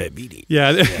type 1 diabetes. Yeah,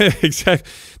 exactly.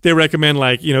 They recommend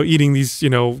eating these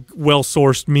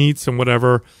well-sourced meats and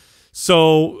whatever.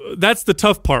 So that's the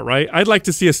tough part, right? I'd like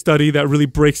to see a study that really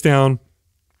breaks down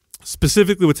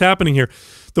specifically what's happening here.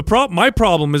 My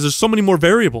problem is there's so many more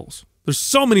variables. There's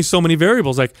so many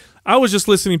variables. Like, I was just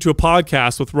listening to a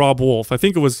podcast with Rob Wolf. I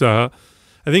think it was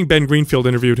Ben Greenfield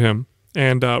interviewed him.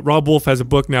 And Rob Wolf has a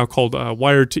book now called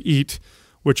Wired to Eat,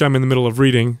 which I'm in the middle of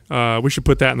reading. We should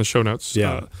put that in the show notes.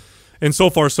 Yeah. And so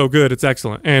far, so good. It's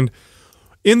excellent. And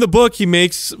in the book, he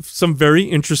makes some very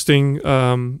interesting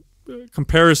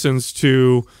comparisons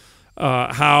to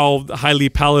how highly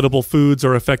palatable foods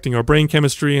are affecting our brain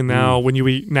chemistry. And now when you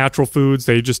eat natural foods,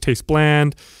 they just taste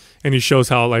bland. And he shows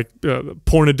how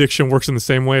porn addiction works in the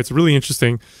same way. It's really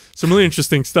interesting. Some really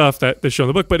interesting stuff that they show in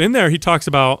the book. But in there, he talks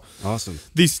about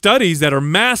these studies that are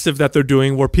massive that they're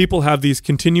doing where people have these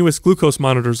continuous glucose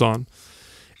monitors on.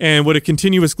 And what a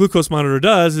continuous glucose monitor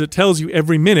does is it tells you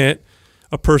every minute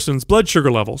a person's blood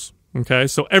sugar levels. Okay,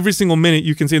 so every single minute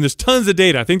you can see, and there's tons of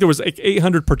data. I think there was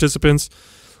 800 participants,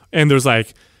 and there's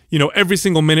every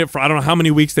single minute for I don't know how many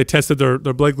weeks they tested their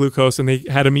blood glucose, and they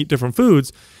had them eat different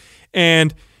foods.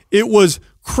 And it was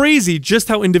crazy just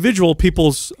how individual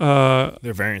people's their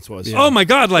variance was. Yeah. Oh my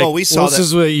God! We saw this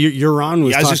is what Ron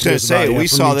was. I was just going to say we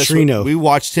saw this. We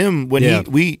watched him when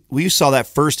we saw that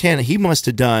firsthand. He must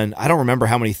have done I don't remember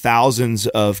how many thousands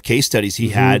of case studies he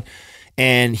had.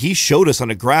 And he showed us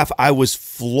on a graph. I was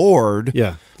floored.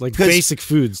 Yeah, basic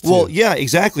foods, too. Well, yeah,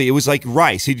 exactly. It was like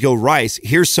rice. He'd go rice.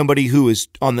 Here's somebody who is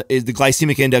on the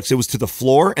glycemic index. It was to the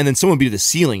floor, and then someone would be to the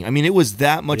ceiling. I mean, it was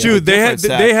that much. Dude,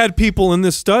 they had people in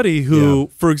this study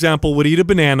who, for example, would eat a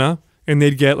banana and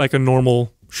they'd get like a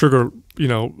normal sugar,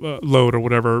 load or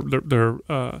whatever.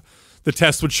 The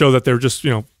test would show that they're just,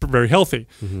 very healthy.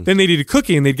 Then they'd eat a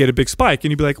cookie and they'd get a big spike,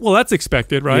 and you'd be like, well, that's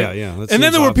expected, right? Yeah. And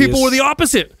then there were people who were the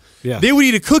opposite. Yeah. They would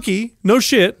eat a cookie, no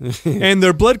shit, and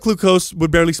their blood glucose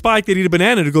would barely spike. They'd eat a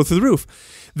banana to go through the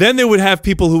roof. Then they would have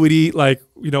people who would eat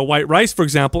white rice, for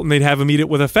example, and they'd have them eat it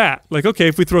with a fat. Like, okay,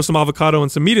 if we throw some avocado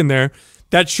and some meat in there,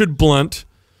 that should blunt,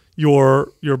 your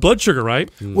blood sugar, right?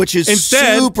 Which is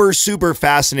Instead- super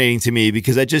fascinating to me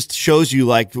because that just shows you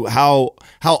like how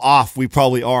off we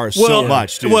probably are so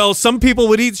much, dude. Well, some people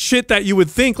would eat shit that you would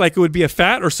think like it would be a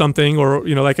fat or something, or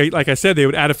like I said, they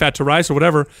would add a fat to rice or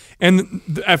whatever. And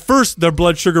at first, their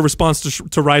blood sugar response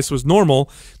to rice was normal.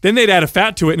 Then they'd add a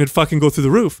fat to it, and it'd fucking go through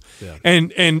the roof. Yeah.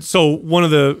 And so one of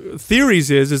the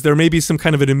theories is there may be some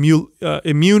kind of an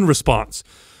immune response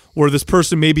where this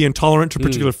person may be intolerant to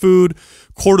particular food.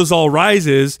 Cortisol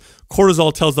rises.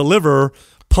 Cortisol tells the liver,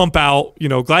 pump out,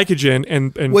 glycogen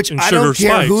and Which and I sugar don't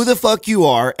care spikes. who the fuck you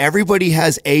are. Everybody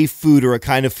has a food or a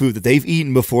kind of food that they've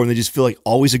eaten before, and they just feel like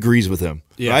always agrees with them.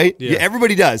 Yeah, Right? yeah.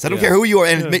 Everybody does. I don't care who you are,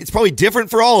 and it's probably different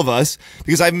for all of us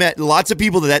because I've met lots of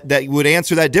people that would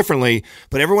answer that differently.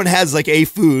 But everyone has like a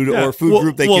food or food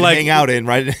group they can hang out in,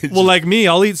 right? Well, like me,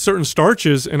 I'll eat certain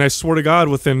starches, and I swear to God,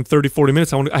 within 30, 40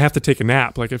 minutes, I have to take a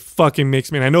nap. Like, it fucking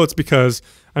makes me, and I know it's because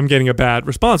I'm getting a bad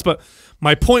response. But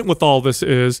my point with all this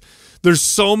is there's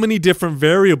so many different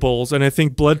variables, and I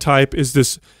think blood type is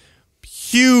this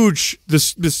huge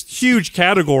huge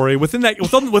category within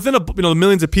a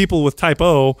millions of people with type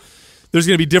O. There's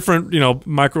going to be different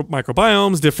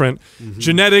microbiomes, different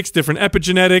genetics, different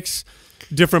epigenetics,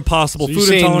 different possible So food you're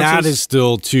saying intolerances. that is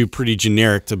still too pretty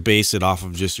generic to base it off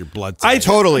of just your blood type.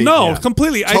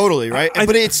 Completely, right?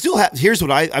 But it still here's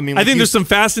what I mean. I think there's some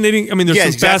fascinating. There's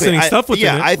some fascinating stuff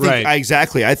within it. I think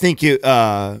exactly. I think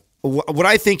what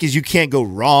I think is you can't go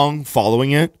wrong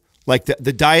following it. Like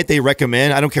the diet they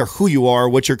recommend, I don't care who you are,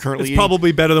 what you're currently eating. It's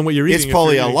probably better than what you're eating. It's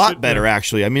probably a lot better,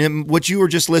 actually. I mean, what you were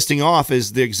just listing off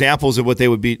is the examples of what they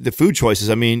would be, the food choices.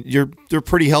 I mean, they're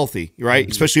pretty healthy, right?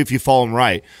 Mm-hmm. Especially if you follow them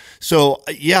right. So,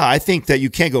 yeah, I think that you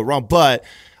can't go wrong. But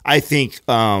I think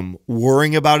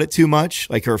worrying about it too much,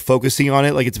 like, or focusing on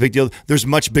it, like it's a big deal. There's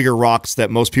much bigger rocks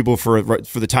that most people, for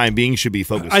the time being, should be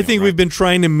focusing on. I think we've been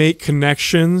trying to make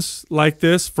connections like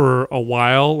this for a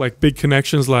while, like big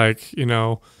connections, like,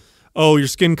 oh, your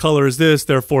skin color is this,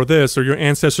 therefore this, or your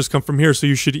ancestors come from here, so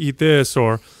you should eat this,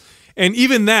 and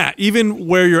even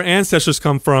where your ancestors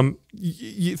come from,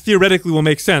 theoretically will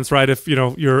make sense, right? If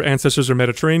your ancestors are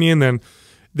Mediterranean, then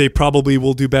they probably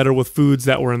will do better with foods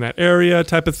that were in that area,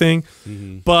 type of thing.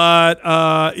 Mm-hmm. But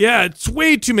it's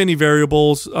way too many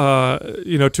variables,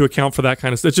 to account for that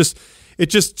kind of stuff.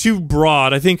 It's just too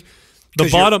broad. I think.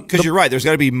 Because you're right. There's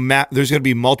got to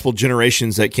be multiple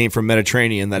generations that came from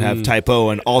Mediterranean that have type O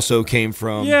and also came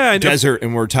from desert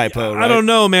and were type O. Right? I don't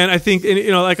know, man. I think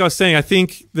like I was saying, I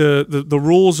think the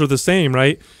rules are the same,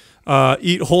 right?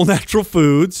 Eat whole natural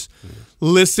foods,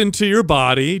 listen to your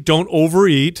body, don't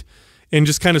overeat, and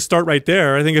just kind of start right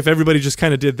there. I think if everybody just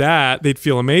kind of did that, they'd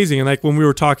feel amazing. And like when we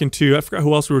were talking to, I forgot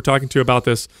who else we were talking to about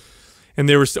this, and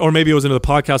they were, or maybe it was another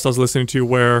podcast I was listening to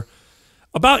where.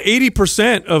 About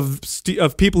 80%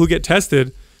 of people who get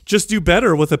tested just do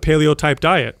better with a paleo type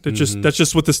diet. That's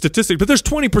just what the statistic. But there's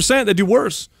 20% that do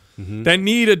worse, that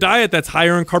need a diet that's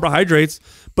higher in carbohydrates.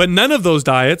 But none of those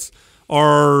diets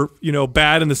are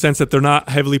bad in the sense that they're not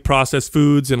heavily processed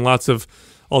foods and lots of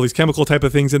all these chemical type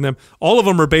of things in them. All of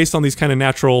them are based on these kind of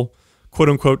natural, quote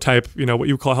unquote type, what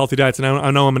you would call healthy diets. And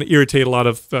I know I'm going to irritate a lot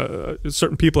of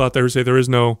certain people out there who say there is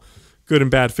no good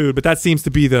and bad food, but that seems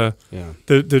to be the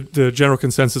general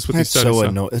consensus with these studies.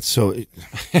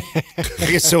 I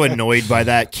get so annoyed by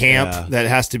that camp that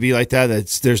has to be like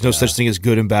that. There's no such thing as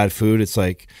good and bad food. It's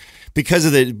like because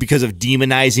of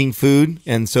demonizing food,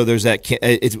 and so there's that.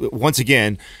 It's once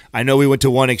again, I know we went to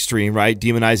one extreme, right?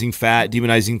 Demonizing fat,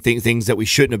 demonizing things that we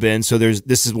shouldn't have been. So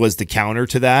this was the counter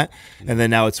to that, and then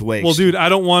now it's waste. Well, dude, I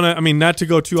don't want to. I mean, not to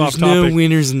go too off topic. No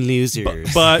winners and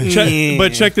losers. But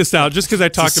check this out. Just because I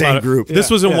talked about it, group.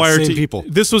 This was in Wired to people.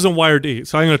 This was in Wired to Eat,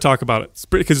 so I'm going to talk about it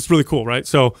because it's really cool, right?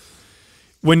 So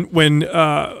when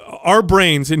our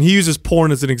brains, and he uses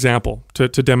porn as an example to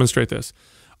demonstrate this.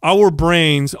 Our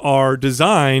brains are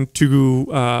designed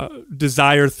to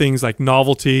desire things like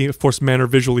novelty. Of course, men are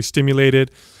visually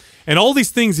stimulated. And all these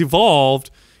things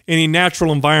evolved in a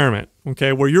natural environment,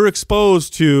 okay, where you're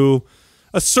exposed to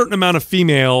a certain amount of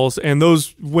females, and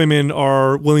those women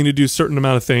are willing to do a certain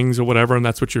amount of things or whatever, and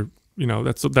that's what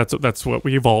that's what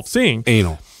we evolved seeing.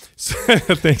 Anal.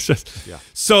 Thanks.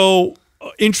 So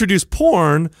introduce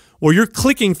porn where you're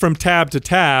clicking from tab to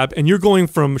tab and you're going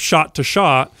from shot to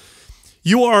shot.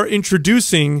 You are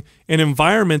introducing an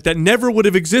environment that never would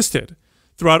have existed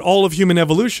throughout all of human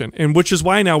evolution, and which is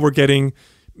why now we're getting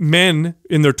men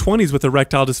in their 20s with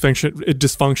erectile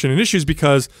dysfunction and issues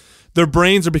because their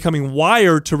brains are becoming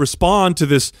wired to respond to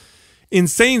this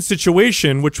insane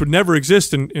situation which would never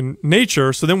exist in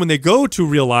nature. So then when they go to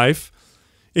real life,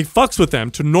 it fucks with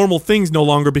them. To normal things no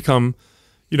longer become,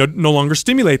 no longer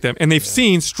stimulate them. And they've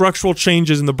seen structural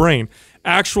changes in the brain,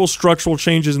 actual structural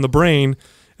changes in the brain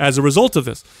as a result of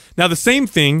this. Now, the same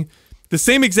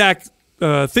exact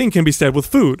thing can be said with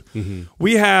food.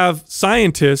 We have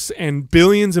scientists and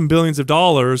billions of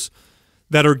dollars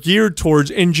that are geared towards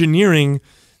engineering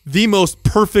the most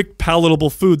perfect palatable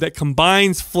food that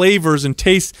combines flavors and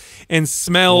tastes and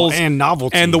smells and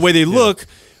novelty and the way they look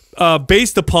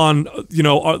based upon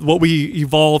what we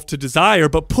evolved to desire,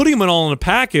 but putting them all in a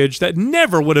package that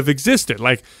never would have existed.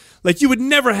 Like you would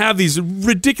never have these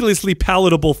ridiculously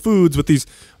palatable foods with these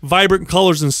vibrant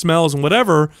colors and smells and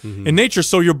whatever in nature.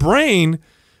 So your brain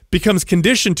becomes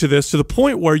conditioned to this to the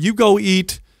point where you go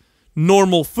eat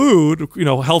normal food,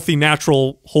 healthy,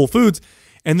 natural, whole foods,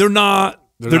 and they're not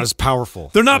as powerful.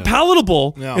 They're not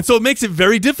palatable. No. And so it makes it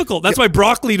very difficult. That's why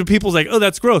broccoli to people's like, oh,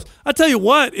 that's gross. I'll tell you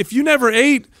what, if you never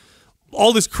ate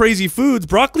all this crazy foods,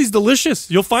 broccoli's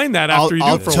delicious. You'll find that after you do it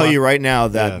for a while. I'll tell you right now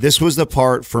that this was the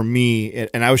part for me,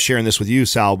 and I was sharing this with you,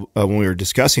 Sal, when we were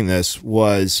discussing this,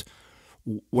 was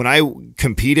when I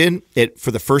competed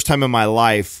for the first time in my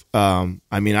life. I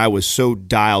was so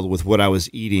dialed with what I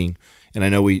was eating. And I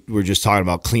know we were just talking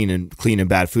about clean and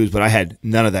bad foods, but I had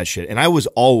none of that shit. And I was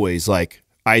always like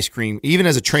ice cream, even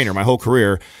as a trainer, my whole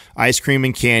career, ice cream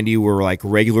and candy were like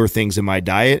regular things in my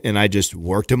diet, and I just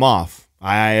worked them off,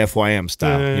 IIFYM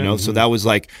style, So that was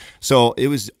so it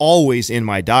was always in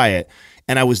my diet,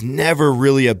 and I was never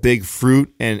really a big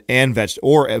fruit and a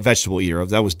vegetable eater.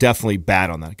 That was definitely bad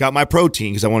on that. Got my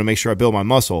protein because I want to make sure I build my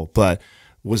muscle, but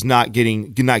was not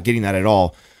getting that at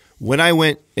all. When I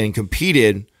went and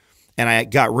competed, and I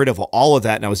got rid of all of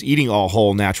that, and I was eating all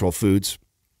whole natural foods,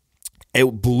 it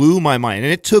blew my mind.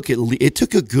 And it took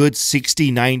a good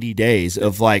 60, 90 days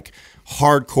of like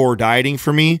hardcore dieting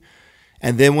for me.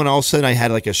 And then when all of a sudden I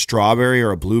had like a strawberry or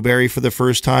a blueberry for the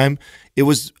first time, it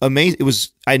was amazing. It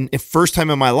was first time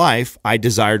in my life I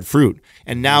desired fruit,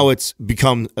 and now it's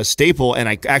become a staple, and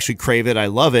I actually crave it. I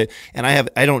love it, and I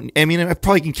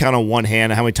probably can count on one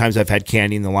hand how many times I've had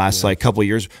candy in the last like couple of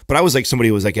years. But I was like somebody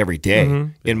who was like every day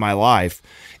in my life,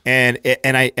 and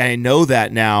I know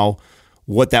that now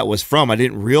what that was from. I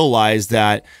didn't realize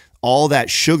that all that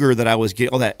sugar that I was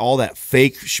getting, all that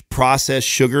fake processed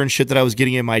sugar and shit that I was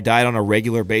getting in my diet on a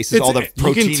regular basis, all the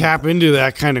protein. You can tap into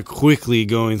that kind of quickly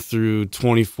going through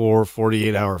 24,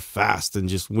 48-hour fast. And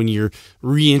just when you're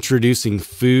reintroducing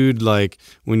food, like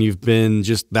when you've been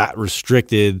just that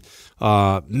restricted,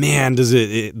 man, does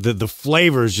the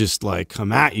flavors just like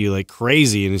come at you like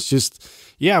crazy. And it's just,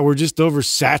 we're just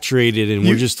oversaturated, and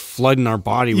we're just flooding our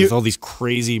body with all these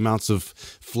crazy amounts of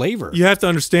flavor. You have to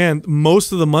understand,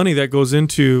 most of the money that goes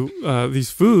into these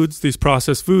foods, these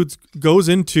processed foods, goes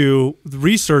into the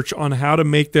research on how to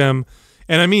make them.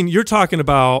 And I mean, you're talking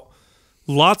about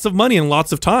lots of money and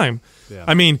lots of time. Yeah.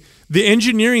 I mean, the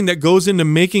engineering that goes into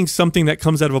making something that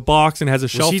comes out of a box and has a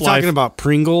shelf life. Was he talking about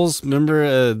Pringles?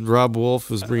 Remember Rob Wolf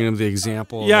was bringing up the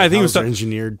example? Yeah, I think it was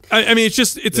engineered. I mean,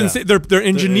 it's insane. They're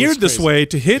engineered this way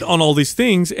to hit on all these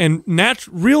things, and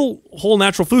real whole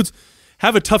natural foods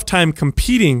have a tough time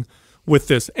competing with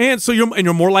this. And so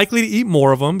you're more likely to eat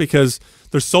more of them because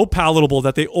they're so palatable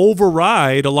that they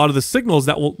override a lot of the signals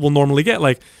that we'll normally get.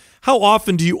 Like, how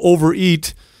often do you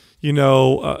overeat,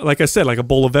 like I said, like a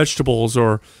bowl of vegetables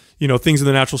or things in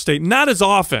the natural state? Not as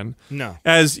often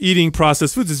as eating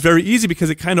processed foods. It's very easy because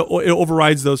it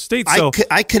overrides those states. So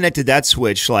I connected that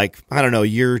switch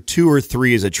year 2 or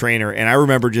 3 as a trainer, and I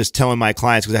remember just telling my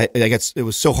clients, because it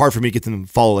was so hard for me to get them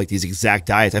to follow like these exact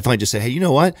diets. I finally just said, hey, you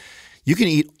know what? You can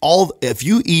eat if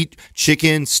you eat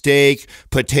chicken, steak,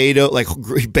 potato, like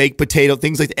baked potato,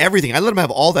 things like everything. I let them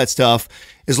have all that stuff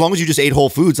as long as you just ate whole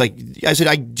foods. Like I said,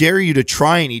 I dare you to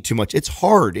try and eat too much. It's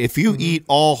hard. If you eat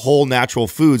all whole natural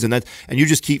foods and you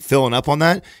just keep filling up on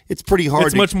that, it's pretty hard.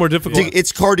 It's much more difficult.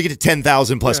 It's hard to get to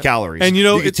 10,000 plus calories. And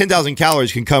 10,000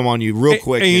 calories can come on you real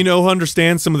quick. And who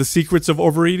understands some of the secrets of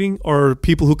overeating are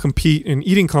people who compete in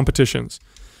eating competitions.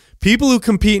 People who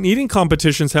compete in eating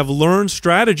competitions have learned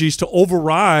strategies to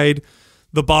override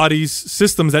the body's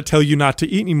systems that tell you not to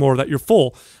eat anymore, that you're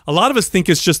full. A lot of us think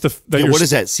it's just what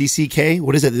is that, CCK?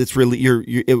 What is that? It's really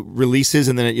it releases,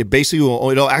 and then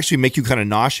it'll actually make you kind of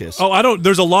nauseous. Oh,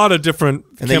 there's a lot of different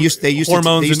hormones they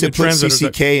used to put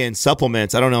CCK in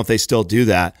supplements. I don't know if they still do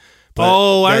that.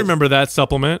 I remember that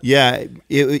supplement. Yeah,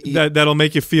 that'll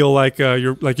make you feel like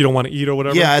you don't want to eat or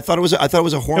whatever. Yeah, I thought it was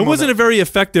a hormone. It wasn't a very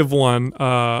effective one.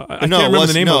 I can't remember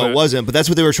the name of it. No, it wasn't. But that's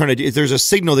what they were trying to do. There's a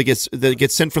signal that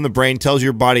gets sent from the brain, tells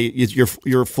your body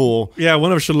you're full. Yeah,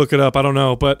 one of us should look it up. I don't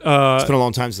know, but it's been a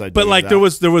long time since I. But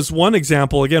there was one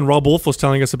example again. Rob Wolf was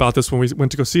telling us about this when we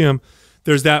went to go see him.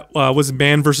 There's that was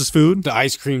Man versus Food. The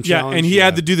ice cream Yeah, challenge. and he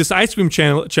had to do this ice cream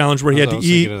challenge where he had to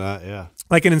eat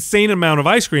like an insane amount of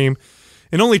ice cream,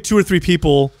 and only 2 or 3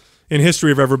 people in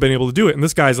history have ever been able to do it. And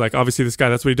this guy's like, obviously, this guy,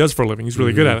 that's what he does for a living. He's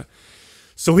really good at it.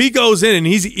 So he goes in and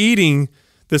he's eating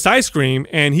this ice cream,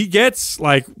 and he gets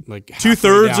like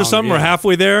 2/3 or something, or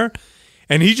halfway there,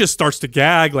 and he just starts to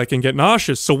gag and get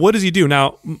nauseous. So what does he do?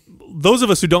 Now, those of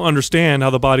us who don't understand how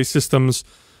the body systems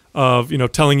of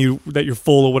telling you that you're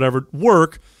full or whatever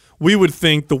work, we would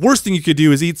think the worst thing you could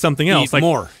do is eat something else. Eat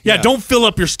more. Yeah, don't fill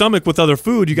up your stomach with other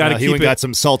food. You got to keep it. He got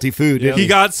some salty food. He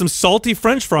got some salty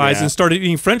French fries and started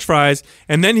eating French fries,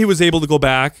 and then he was able to go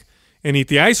back and eat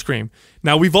the ice cream.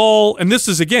 Now we've all, and this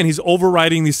is again, he's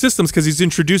overriding these systems because he's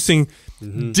introducing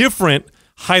different,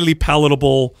 highly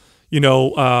palatable,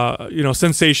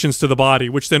 sensations to the body,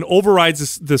 which then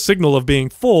overrides the signal of being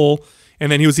full,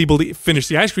 and then he was able to finish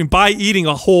the ice cream by eating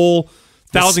a whole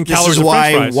 1,000 calories of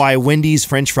French fries. Why Wendy's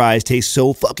French fries taste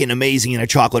so fucking amazing in a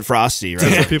chocolate Frosty, right?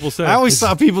 That's what people say. I always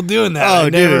saw people doing that. Oh,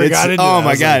 dude!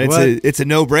 My God! Like, It's a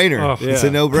no-brainer. It's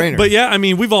a no-brainer. But yeah, I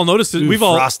mean, we've all noticed it. We've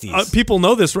all people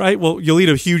know this, right? Well, you'll eat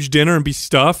a huge dinner and be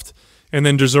stuffed, and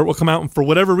then dessert will come out, and for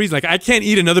whatever reason, like I can't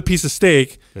eat another piece of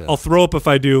steak. I'll throw up if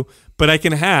I do, but I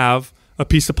can have a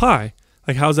piece of pie.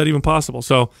 Like, how is that even possible?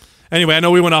 So. Anyway, I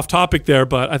know we went off topic there,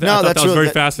 but I thought that was very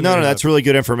fascinating. No, that's really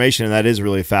good information, and that is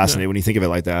really fascinating when you think of it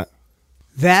like that.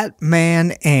 That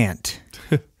man ant.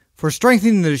 For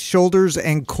strengthening the shoulders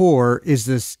and core, is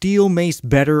the steel mace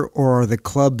better or are the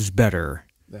clubs better?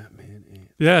 That man ant.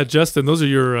 Yeah, Justin, those are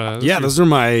your those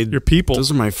are your people.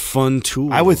 Those are my fun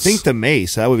tools. I would think the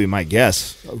mace. That would be my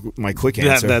guess. My quick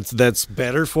answer. That's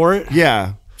better for it.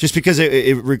 Yeah. Just because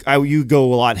you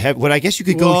go a lot heavy, but I guess you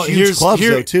could go huge clubs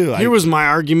though too. Here was my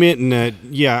argument, and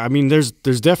I mean, there's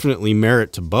definitely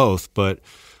merit to both, but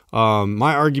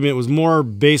my argument was more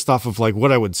based off of like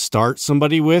what I would start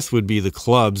somebody with would be the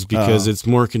clubs because it's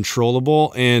more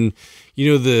controllable, and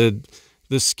the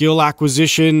skill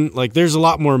acquisition, like there's a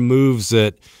lot more moves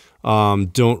that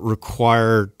don't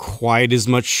require quite as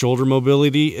much shoulder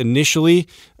mobility initially.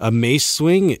 A mace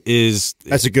swing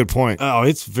that's a good point. Oh,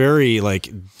 it's very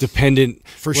dependent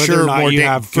for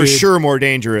sure. More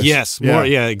dangerous. Yes, more.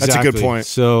 Yeah, exactly. That's a good point.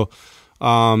 So,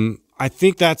 I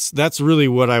think that's really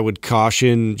what I would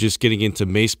caution. Just getting into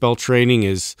mace belt training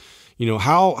is,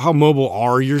 how mobile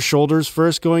are your shoulders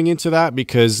first going into that,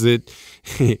 because I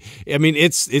mean,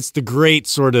 it's the great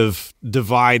sort of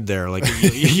divide there. Like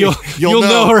you'll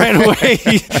know right away.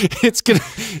 it's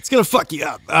gonna fuck you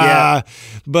up.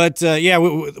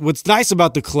 What's nice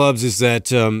about the clubs is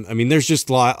that I mean, there's just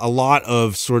a lot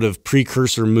of sort of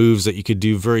precursor moves that you could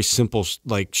do very simple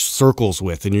like circles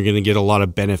with, and you're gonna get a lot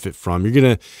of benefit from. You're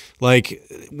gonna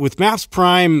with MAPS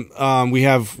Prime, we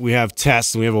have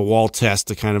tests, and we have a wall test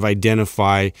to kind of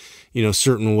identify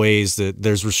certain ways that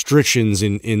there's restrictions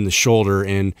in the shoulder,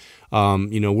 and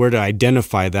where to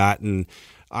identify that. And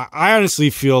I honestly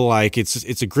feel like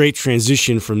it's a great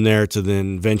transition from there to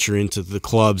then venture into the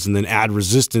clubs and then add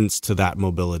resistance to that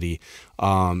mobility.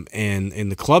 And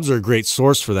the clubs are a great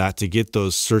source for that, to get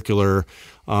those circular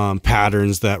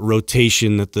patterns, that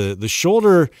rotation, that the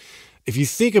shoulder. If you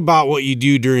think about what you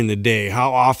do during the day,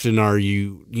 how often are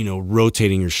you,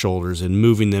 rotating your shoulders and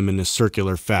moving them in a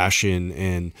circular fashion,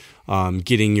 and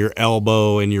getting your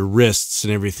elbow and your wrists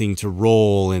and everything to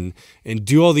roll and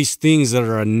do all these things that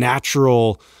are a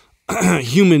natural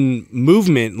human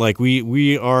movement. Like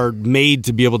we are made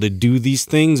to be able to do these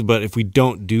things, but if we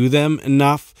don't do them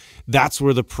enough, that's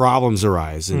where the problems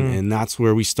arise, and that's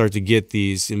where we start to get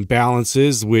these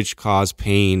imbalances, which cause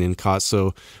pain and cause.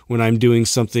 So when I'm doing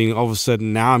something, all of a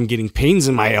sudden now I'm getting pains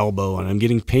in my elbow and I'm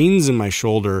getting pains in my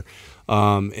shoulder,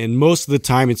 and most of the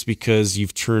time it's because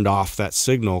you've turned off that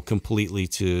signal completely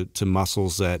to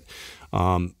muscles that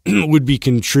would be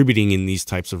contributing in these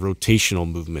types of rotational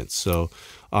movements. So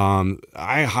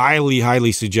I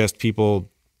highly suggest people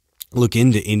look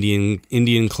into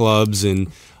Indian clubs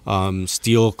and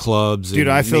steel clubs. Dude,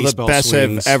 I feel the best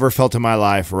I've ever felt in my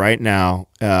life right now,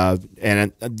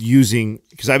 and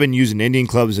because I've been using Indian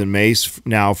clubs and mace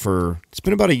now it's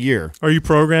been about a year. Are you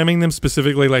programming them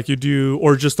specifically like you do,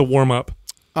 or just a warm up?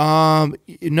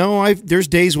 No, there's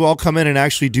days where I'll come in and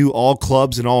actually do all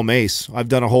clubs and all mace. I've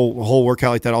done a whole workout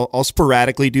like that. I'll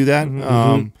sporadically do that.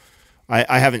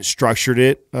 I haven't structured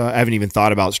it. I haven't even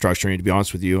thought about structuring it, to be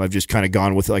honest with you. I've just kind of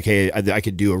gone with like, hey, I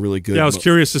could do a really good. Yeah, I was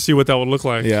curious to see what that would look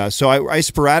like. Yeah, so I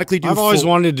sporadically do. I've always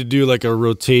wanted to do like a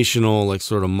rotational, like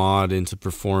sort of mod into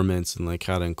performance and like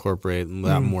how to incorporate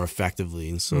that more effectively.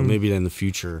 And so maybe in the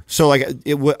future. So like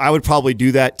I would probably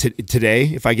do that today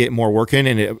if I get more work in.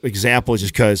 And an example is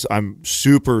just because I'm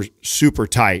super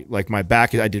tight. Like my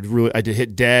back, I did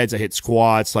hit deads, I hit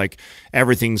squats, like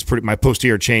everything's pretty. My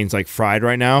posterior chain's like fried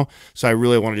right now. So I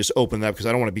really want to just open that up because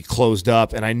I don't want to be closed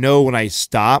up. And I know when I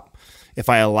stop, if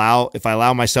I allow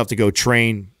myself to go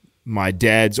train my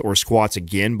deads or squats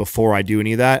again before I do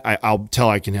any of that, I'll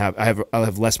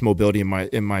have less mobility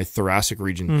in my thoracic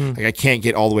region. Like I can't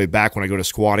get all the way back when I go to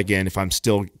squat again if I'm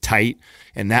still tight,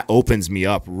 and that opens me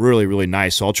up really, really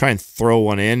nice. So I'll try and throw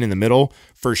one in the middle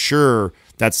for sure.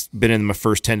 That's been in my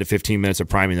first 10 to 15 minutes of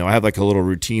priming though. I have like a little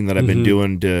routine that I've been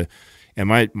doing and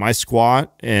my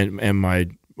squat and my,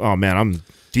 oh man, I'm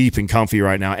deep and comfy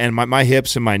right now. And my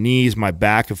hips and my knees, my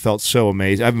back have felt so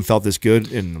amazing. I haven't felt this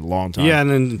good in a long time. Yeah,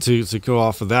 and then to go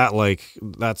off of that, like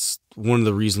that's one of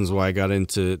the reasons why I got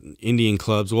into Indian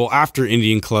clubs. Well, after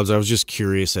Indian clubs, I was just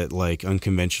curious at like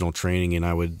unconventional training, and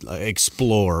I would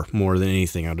explore more than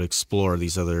anything. I would explore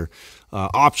these other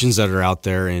options that are out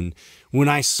there. And when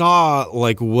I saw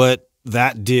like what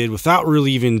that did without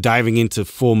really even diving into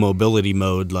full mobility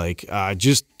mode, like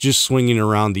just swinging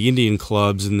around the Indian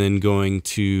clubs and then going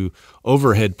to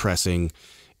overhead pressing,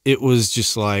 it was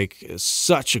just like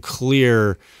such a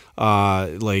clear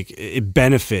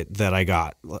benefit that I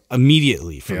got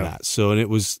immediately from that. So, and it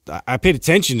was, I paid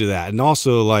attention to that. And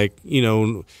also like, you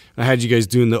know, I had you guys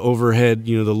doing the overhead,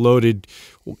 you know, the loaded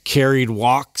carried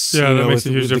walks. Yeah, you that know, makes a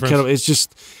huge difference. It's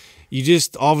just, you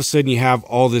just all of a sudden you have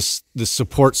all this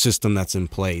support system that's in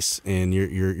place, and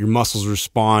your muscles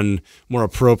respond more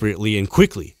appropriately and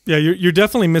quickly. Yeah, you're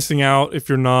definitely missing out if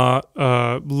you're not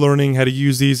learning how to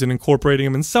use these and incorporating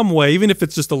them in some way, even if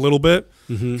it's just a little bit,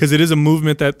 because it is a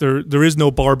movement that there is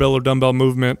no barbell or dumbbell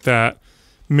movement that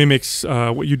mimics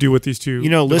what you do with these two. You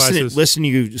know, devices. listen,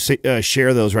 you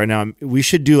share those right now. We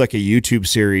should do like a YouTube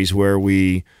series where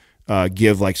we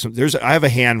give like some. I have a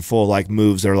handful like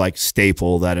moves that are like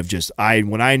staple that have just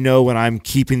when I'm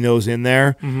keeping those in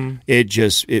there,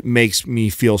 it makes me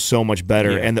feel so much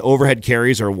better. And the overhead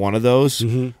carries are one of those.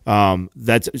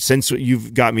 That's since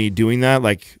you've got me doing that,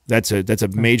 like that's a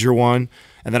major one.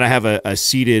 And then I have a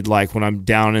seated, like when I'm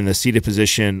down in the seated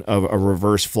position of a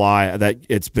reverse fly, that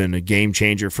it's been a game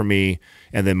changer for me.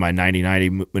 And then my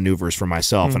 90-90 maneuvers for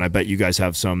myself. And I bet you guys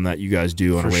have some that you guys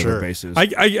do on a regular basis.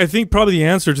 I think probably the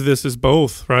answer to this is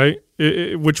both, right?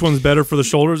 Which one's better for the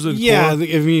shoulders and core? I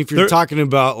mean, if you're talking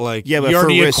about like you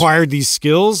already acquired these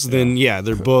skills, then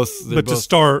they're both to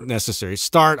start necessary.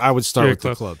 I would start with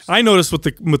the clubs. I noticed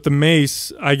with the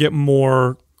Mace, I get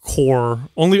more core.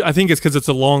 Only I think it's because it's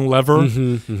a long lever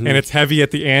and it's heavy at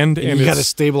the end, and you got to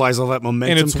stabilize all that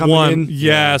momentum. And it's coming one,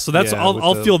 in. So that's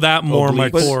I'll feel that more in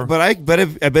my core. But I bet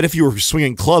if you were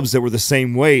swinging clubs that were the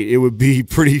same weight, it would be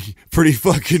pretty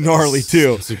fucking gnarly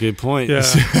too. That's a good point. Yeah,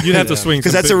 you'd have to swing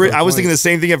because I was thinking the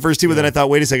same thing at first too, but then I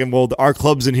thought, wait a second, well, our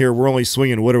clubs in here we're only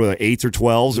swinging what are they, 8s or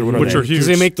 12s or whatever, which are huge. Because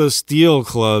they make those steel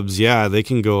clubs, they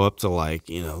can go up to like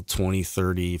 20,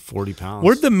 30, 40 pounds.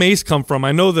 Where'd the Mace come from?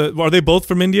 I know that. Are they both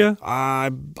from India? I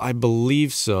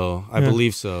believe so. I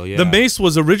believe so. Yeah. The Mace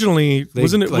was originally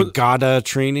wasn't it like Gada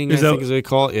training? I think is what they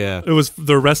call it. Yeah. It was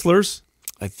the wrestlers.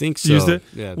 I think so. Used it.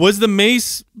 Yeah. Was the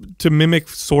Mace to mimic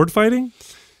sword fighting?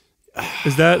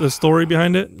 Is that the story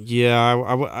behind it?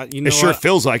 Yeah, it sure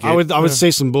feels like it. I would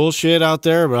say some bullshit out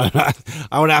there, but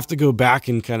I would have to go back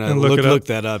and kind of look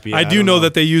that up. Yeah, I do know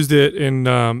that they used it in.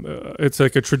 It's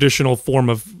like a traditional form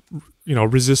of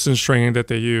resistance training that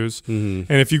they use. And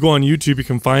if you go on YouTube, you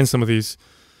can find some of these.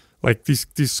 Like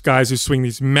these guys who swing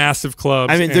these massive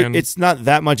clubs. I mean, it's not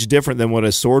that much different than what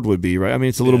a sword would be, right? I mean,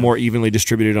 it's a little more evenly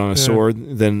distributed on a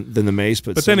sword than the Mace,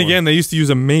 but then again, they used to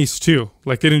use a mace too.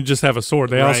 Like they didn't just have a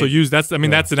sword; they also used that's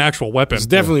an actual weapon. It's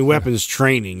definitely weapons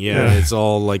training. Yeah, it's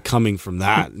all like coming from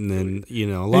that, and then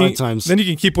a lot of times, then you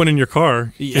can keep one in your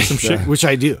car, get some shit, which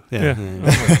I do. Yeah.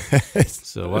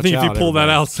 So I think if you pull that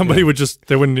out, somebody would just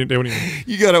they wouldn't even.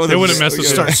 They wouldn't mess with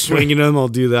start swinging them. I'll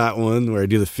do that one where I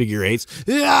do the figure eights.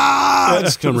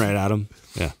 Just come right at them.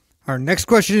 Yeah. Our next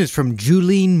question is from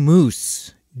Julene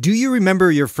Moose. Do you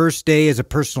remember your first day as a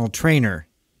personal trainer?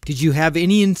 Did you have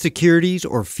any insecurities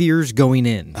or fears going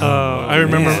in? I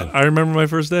remember my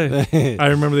first day. I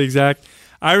remember the exact.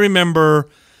 I remember.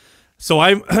 So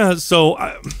I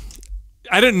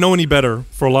didn't know any better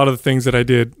for a lot of the things that I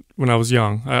did when I was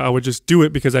young. I would just do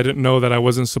it because I didn't know that I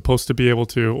wasn't supposed to be able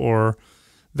to, or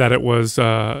that it was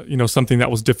something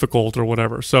that was difficult or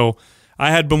whatever. So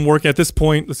I had been working at this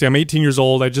point. Let's see, I'm 18 years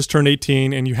old. I just turned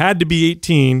 18, and you had to be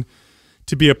 18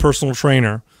 to be a personal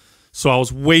trainer. So I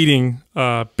was waiting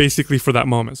basically for that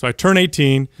moment. So I turned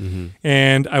 18,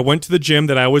 and I went to the gym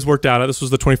that I always worked out at. This was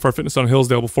the 24 Fitness on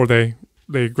Hillsdale before they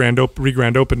re-grand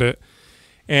opened it.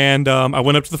 And I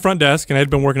went up to the front desk, and I had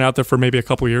been working out there for maybe a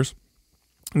couple years.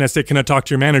 And I said, "Can I talk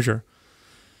to your manager?"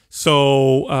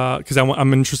 So, because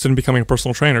I'm interested in becoming a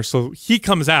personal trainer. So he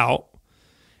comes out,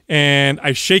 and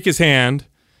I shake his hand,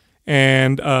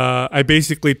 and I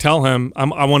basically tell him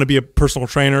I want to be a personal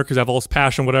trainer because I have all this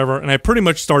passion, whatever. And I pretty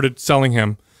much started selling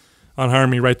him on hiring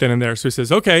me right then and there. So he says,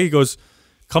 "Okay." He goes,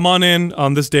 "Come on in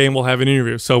on this day, and we'll have an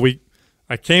interview." So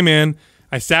I came in,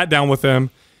 I sat down with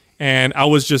him, and I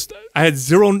had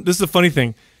zero. This is the funny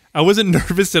thing. I wasn't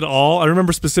nervous at all. I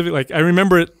remember I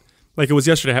remember it like it was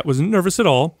yesterday. I wasn't nervous at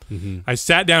all. I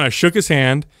sat down, I shook his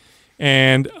hand,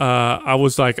 and I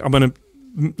was like, I'm gonna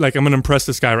impress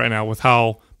this guy right now with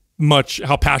how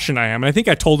passionate I am. And I think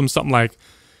I told him something like,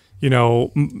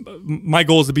 my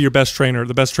goal is to be the best trainer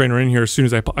in here as soon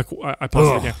as I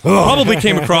possibly can. Probably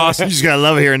came across. You just gotta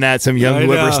love hearing that. Some young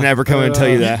whippersnapper come and tell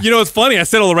you that. It's funny. I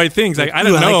said all the right things. Like, I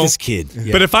don't know. Like this kid.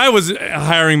 Yeah. But if I was a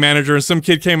hiring manager and some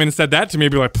kid came in and said that to me,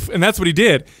 I'd be like, pff, and that's what he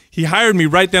did. He hired me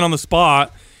right then on the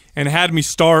spot and had me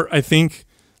start, I think,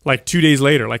 like 2 days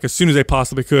later. Like, as soon as I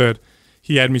possibly could,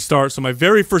 he had me start. So my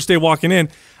very first day walking in,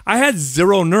 I had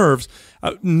zero nerves.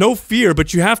 No fear,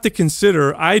 but you have to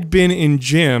consider I'd been in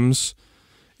gyms,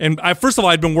 and first of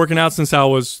all, I'd been working out since I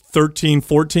was 13,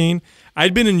 14.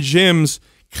 I'd been in gyms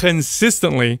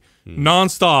consistently,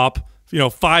 nonstop,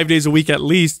 5 days a week at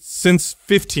least since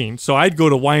 15. So I'd go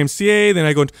to YMCA, then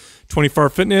I'd go to 24 Hour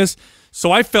Fitness. So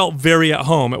I felt very at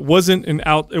home. It wasn't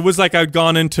it was like I'd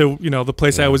gone into, the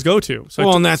place I always go to.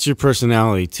 So and that's your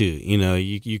personality too.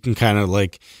 You can kind of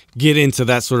like get into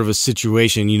that sort of a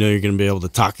situation, you're going to be able to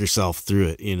talk yourself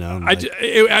through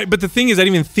it, but the thing is, I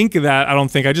didn't even think of that. I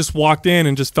don't think. I just walked in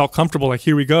and just felt comfortable. Like,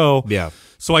 here we go. Yeah.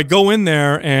 So I go in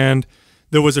there, and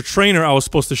there was a trainer I was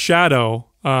supposed to shadow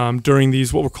during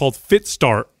these, what were called Fit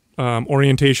Start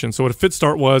orientation. So what a Fit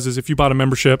Start is if you bought a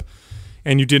membership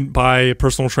and you didn't buy a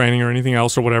personal training or anything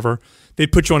else or whatever,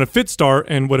 they'd put you on a Fit Start.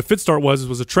 And what a Fit Start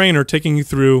was a trainer taking you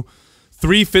through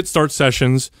 3 Fit Start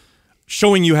sessions,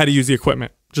 showing you how to use the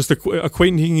equipment, just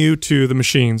acquainting you to the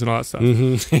machines and all that stuff.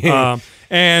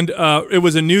 And it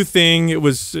was a new thing. It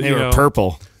was they were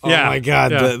purple. Yeah. Oh my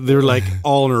God, yeah. They're like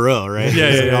all in a row, right?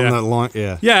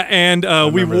 Yeah. And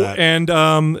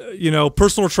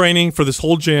personal training for this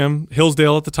whole gym.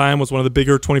 Hillsdale at the time was one of the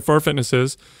bigger 24 Hour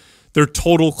Fitnesses. Their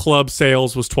total club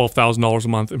sales was $12,000 a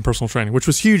month in personal training, which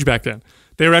was huge back then.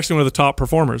 They were actually one of the top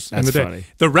performers in the day. Funny.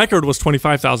 The record was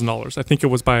 $25,000. I think it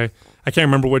was by, I can't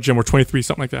remember what gym, or 23,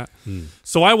 something like that.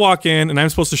 So I walk in, and I'm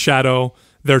supposed to shadow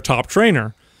their top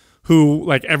trainer, who,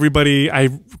 like, I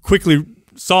quickly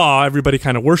saw everybody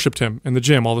kind of worshipped him in the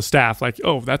gym, all the staff, like,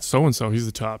 oh, that's so-and-so, he's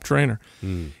the top trainer.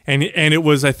 And it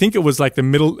was, I think it was like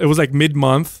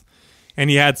mid-month, and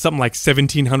he had something like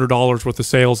 $1,700 worth of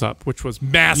sales up, which was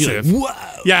massive. Like,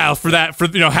 whoa. Yeah, for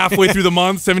halfway through the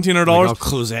month, $1,700. Like, I'll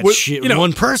close that shit with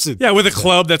one person. Yeah, with a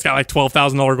club that's got like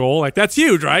 $12,000 goal, like, that's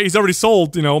huge, right? He's already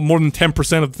sold more than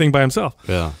 10% of the thing by himself.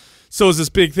 Yeah. So it's this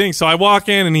big thing. So I walk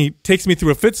in, and he takes me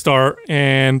through a Fit Start,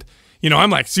 and I'm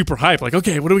like super hyped, like,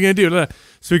 okay, what are we gonna do?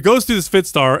 So he goes through this Fit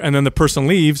Start, and then the person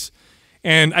leaves,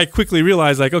 and I quickly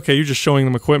realize, like, okay, you're just showing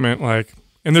them equipment, like.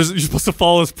 And you're supposed to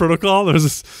follow this protocol.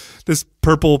 There's this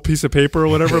purple piece of paper or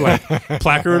whatever, like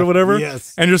placard or whatever.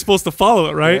 Yes. And you're supposed to follow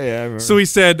it, right? Yeah, I remember. So he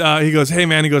said, he goes, hey,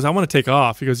 man, I want to take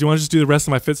off. He goes, you want to just do the rest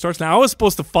of my Fit Starts? Now, I was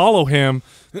supposed to follow him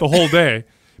the whole day.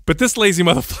 But this lazy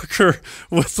motherfucker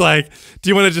was like,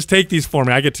 do you want to just take these for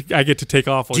me? I get to take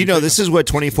off. Do you know this is what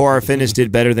 24 Hour Fitness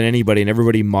did better than anybody, and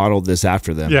everybody modeled this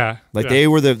after them. Yeah. Like they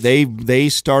were they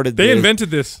started They invented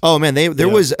this. Oh man, there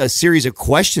was a series of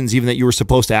questions even that you were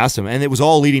supposed to ask them, and it was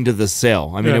all leading to the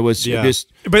sale. I mean, it was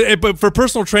just But for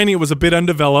personal training, it was a bit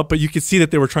undeveloped, but you could see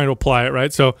that they were trying to apply it,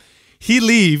 right? So he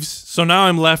leaves, so now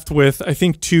I'm left with, I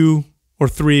think, 2 or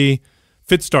 3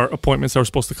 Fit Start appointments that were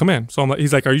supposed to come in. So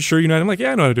he's like, "Are you sure you know?" I'm like,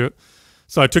 "Yeah, I know how to do it."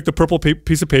 So I took the purple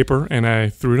piece of paper and I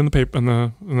threw it in the paper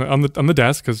on the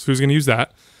desk, because who's going to use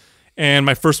that? And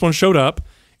my first one showed up,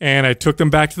 and I took them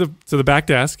back to the back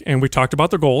desk, and we talked about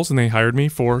their goals, and they hired me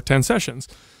for 10 sessions.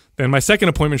 Then my second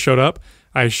appointment showed up.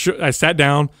 I sat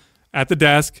down at the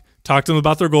desk, talked to them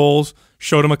about their goals,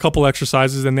 showed them a couple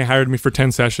exercises, and they hired me for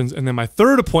 10 sessions. And then my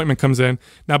third appointment comes in.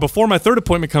 Now, before my third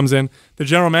appointment comes in, the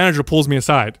general manager pulls me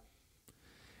aside.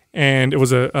 And it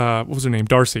was what was her name?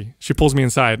 Darcy. She pulls me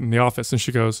inside in the office, and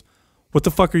she goes, "What the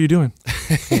fuck are you doing?"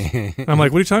 And I'm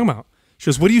like, "What are you talking about?" She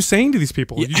goes, "What are you saying to these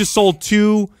people? You just sold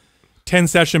two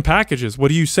 10-session packages.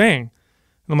 What are you saying?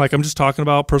 And I'm like, I'm just talking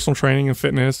about personal training and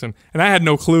fitness. And I had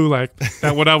no clue like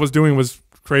that what I was doing was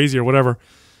crazy or whatever.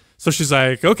 So she's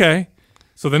like, okay.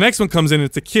 So the next one comes in,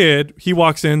 it's a kid. He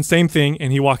walks in, same thing,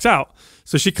 and he walks out.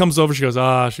 So she comes over, she goes,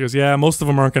 yeah, most of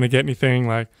them aren't going to get anything.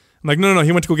 Like, I'm like, no,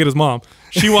 he went to go get his mom.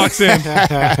 She walks in.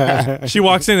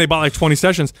 They bought like 20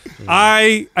 sessions.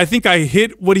 I think I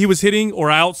hit what he was hitting or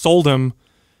I outsold him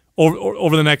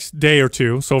over the next day or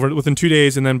two. So within 2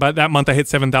 days. And then by that month I hit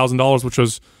 $7,000, which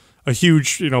was a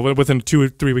huge, within a 2 or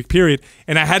 3 week period.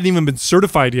 And I hadn't even been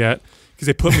certified yet because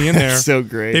they put me in there. So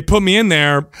great. They put me in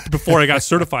there before I got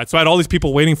certified. So I had all these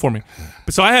people waiting for me.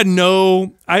 But so I had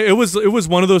it was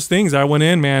one of those things. I went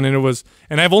in, man, and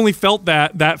I've only felt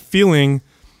that feeling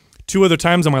 2 other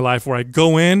times in my life where I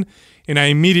go in and I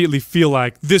immediately feel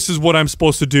like this is what I'm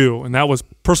supposed to do. And that was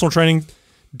personal training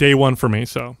day 1 for me.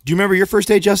 So do you remember your first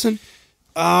day, Justin?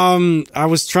 I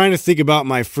was trying to think about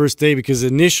my first day because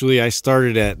initially I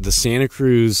started at the Santa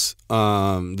Cruz,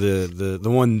 the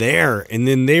one there, and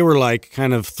then they were like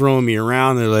kind of throwing me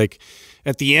around. They're like,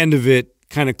 at the end of it,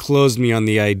 kind of closed me on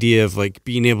the idea of like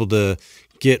being able to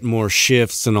get more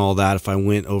shifts and all that if I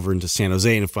went over into San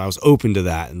Jose and if I was open to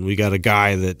that. And we got a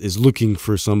guy that is looking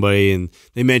for somebody, and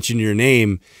they mentioned your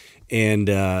name. And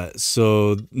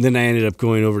so then I ended up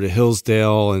going over to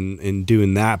Hillsdale and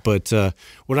doing that. But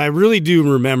what I really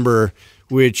do remember,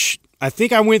 which I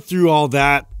think I went through all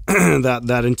that,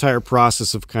 that entire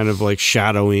process of kind of like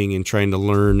shadowing and trying to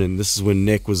learn. And this is when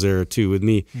Nick was there too with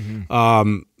me.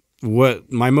 What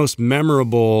my most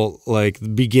memorable like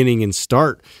beginning and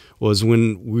start was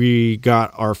when we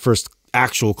got our first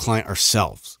actual client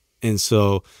ourselves. And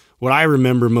so what I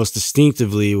remember most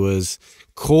distinctively was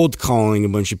cold calling a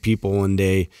bunch of people one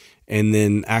day and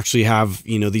then actually have,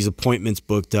 these appointments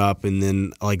booked up. And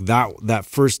then like that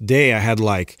first day I had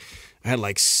like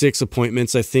 6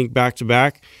 appointments, I think, back to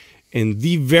back. And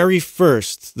the very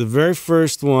first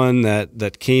one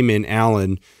that came in,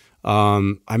 Alan,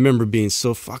 I remember being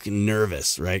so fucking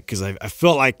nervous, right? Because I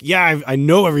felt like, I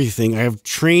know everything. I have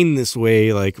trained this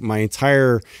way like my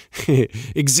entire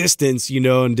existence,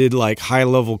 and did like high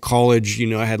level college.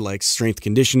 I had like strength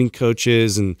conditioning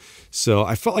coaches. And so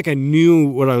I felt like I knew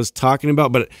what I was talking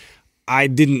about, but I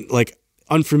didn't like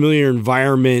unfamiliar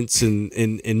environments and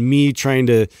me trying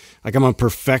to, like, I'm a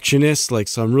perfectionist. Like,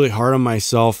 so I'm really hard on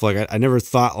myself. Like I never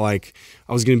thought like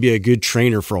I was going to be a good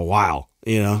trainer for a while.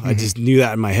 I just knew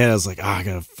that in my head. I was like, I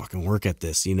got to fucking work at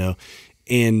this,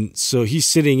 And so he's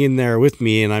sitting in there with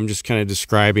me and I'm just kind of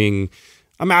describing,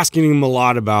 I'm asking him a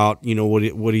lot about,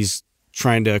 what he's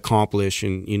trying to accomplish.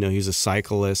 And, he's a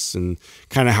cyclist and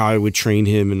kind of how I would train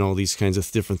him and all these kinds of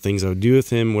different things I would do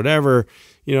with him, whatever.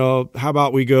 How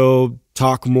about we go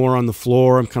talk more on the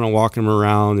floor? I'm kind of walking him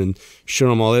around and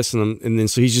showing him all this. And then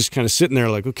so he's just kind of sitting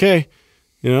there like, okay,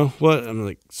 what? I'm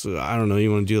like, so I don't know,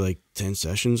 you want to do like 10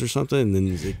 sessions or something? And then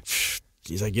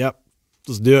he's like, yep,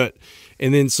 let's do it.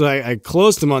 And then so I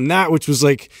closed him on that, which was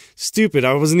like stupid.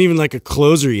 I wasn't even like a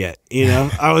closer yet,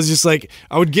 I was just like,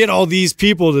 I would get all these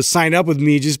people to sign up with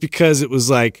me just because it was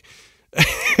like,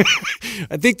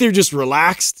 I think they're just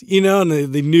relaxed, and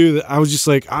they knew that I was just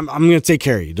like, I'm going to take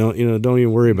care of you. Don't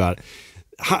even worry about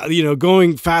it.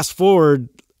 Going fast forward,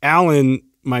 Alan,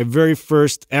 my very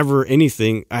first ever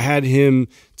anything, I had him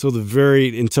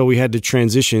until we had to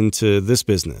transition to this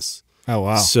business. Oh,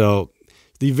 wow. So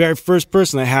the very first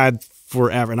person I had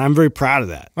forever, and I'm very proud of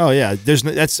that. Oh yeah,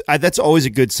 that's always a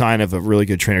good sign of a really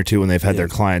good trainer too when they've had their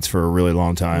clients for a really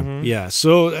long time. Mm-hmm. Yeah.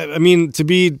 So I mean, to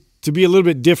be a little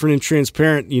bit different and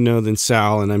transparent, than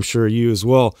Sal, and I'm sure you as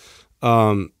well.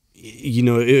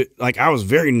 Like I was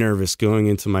very nervous going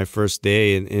into my first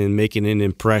day and making an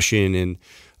impression and.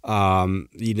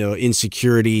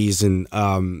 Insecurities and,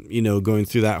 going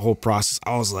through that whole process,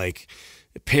 I was like,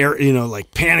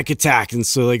 like panic attack. And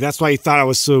so like, that's why he thought I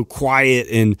was so quiet.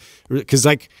 And cause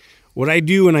like what I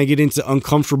do when I get into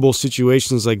uncomfortable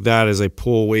situations like that is I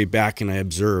pull way back and I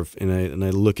observe and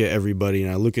I look at everybody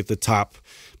and I look at the top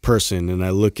person and I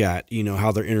look at,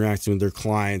 how they're interacting with their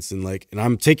clients and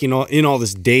I'm taking all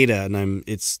this data and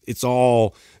it's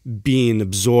all being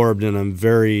absorbed and I'm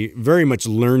very, very much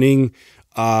learning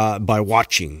by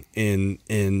watching and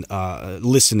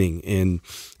listening. And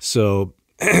so,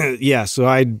 so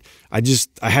I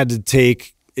had to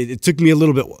take, it took me a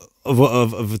little bit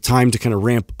of a time to kind of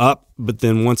ramp up, but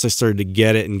then once I started to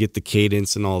get it and get the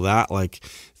cadence and all that, like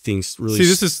things really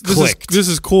clicked. This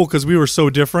is cool because we were so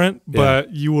different,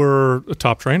 but you were a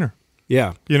top trainer.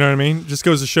 Yeah. You know what I mean? Just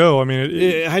goes to show. I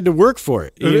mean, I had to work for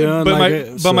it.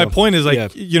 But my point is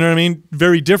like, you know what I mean?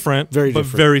 Very different, but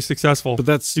very successful.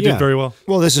 But you did very well.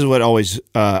 Well, this is what always,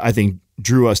 I think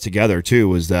drew us together too,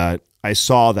 was that I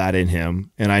saw that in him,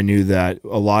 and I knew that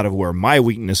a lot of where my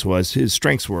weakness was, his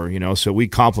strengths were, you know, so we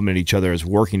complemented each other as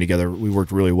working together. We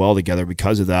worked really well together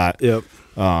because of that. Yep.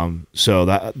 So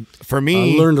that for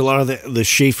me, I learned a lot of the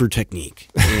Schaefer technique.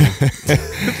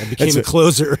 I became a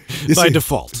closer by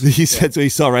default. He said so. He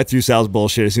saw right through Sal's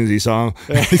bullshit as soon as he saw him.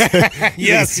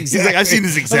 Yes, exactly. He's like, I've seen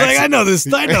this exact. I'm like, I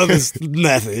know this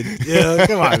method. Yeah,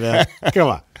 come on, man. Come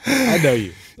on. I know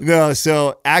you. No,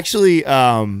 so actually,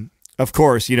 of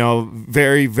course, you know,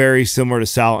 very, very similar to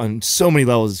Sal on so many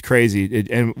levels. It's crazy.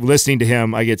 And listening to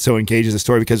him, I get so engaged in the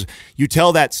story because you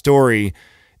tell that story,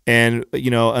 and you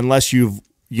know, unless you've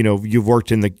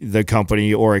worked in the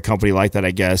company or a company like that,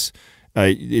 I guess.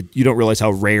 You don't realize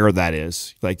how rare that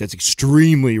is. Like, that's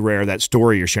extremely rare, that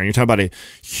story you're sharing. You're talking about a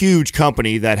huge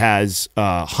company that has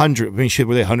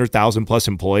 100,000 plus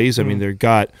employees. I mean, they've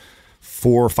got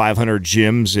 400 or 500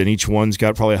 gyms, and each one's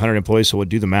got probably 100 employees. So we'll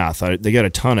do the math. They got a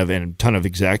ton of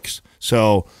execs.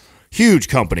 So huge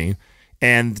company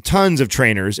and tons of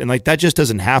trainers, and like that just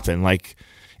doesn't happen. Like,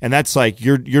 and that's like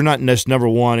you're not just number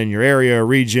one in your area or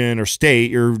region or state.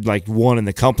 You're like one in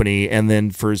the company, and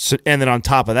then on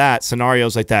top of that,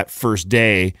 scenarios like that first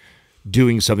day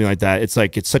doing something like that. It's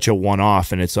like it's such a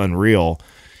one-off, and it's unreal,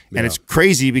 and it's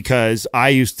crazy because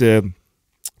I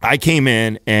came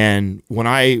in, and when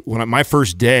my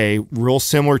first day, real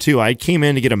similar too, I came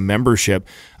in to get a membership.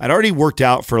 I'd already worked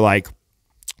out for like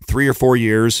 3 or 4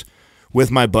 years with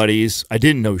my buddies. I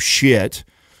didn't know shit,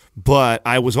 but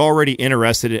I was already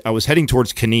interested. I was heading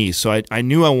towards kines, so I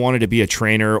knew I wanted to be a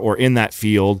trainer or in that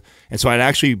field. And so I'd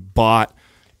actually bought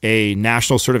a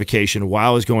national certification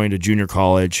while I was going to junior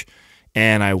college,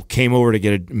 and I came over to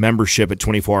get a membership at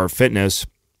 24 Hour Fitness.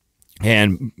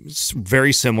 And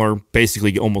very similar,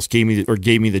 basically almost gave me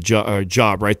the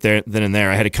job right there, then and there.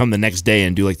 I had to come the next day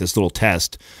and do like this little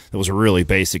test that was really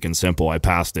basic and simple. I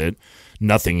passed it,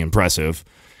 nothing impressive,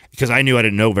 because I knew I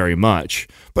didn't know very much.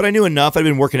 But I knew enough. I'd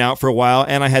been working out for a while,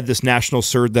 and I had this national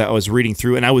cert that I was reading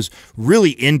through, and I was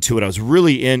really into it. I was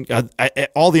really in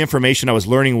all the information I was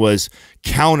learning was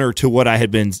counter to what I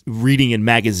had been reading in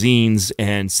magazines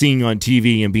and seeing on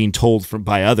TV and being told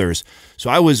by others. So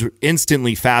I was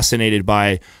instantly fascinated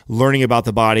by learning about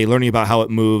the body, learning about how it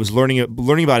moves, learning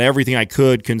about everything I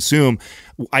could consume.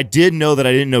 I did know that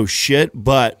I didn't know shit,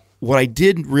 but what I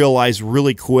did realize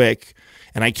really quick,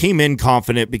 and I came in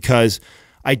confident because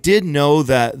I did know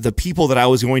that the people that I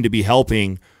was going to be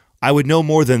helping, I would know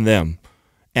more than them.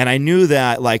 And I knew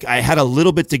that like I had a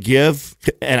little bit to give,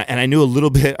 and I knew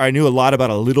a lot about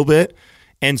a little bit.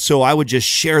 And so I would just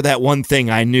share that one thing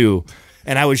I knew,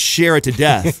 and I would share it to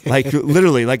death. Like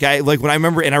literally, I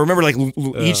remember like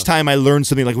each time I learned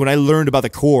something, like when I learned about the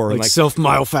core, like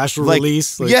self-myofascial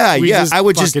release. Like, I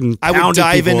would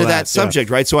dive into that subject,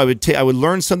 right? So I would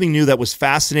learn something new that was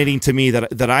fascinating to me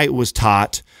that I was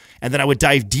taught. And then I would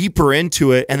dive deeper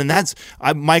into it. And then that's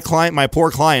my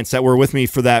poor clients that were with me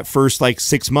for that first like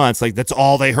 6 months. Like that's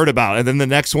all they heard about. And then the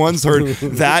next ones heard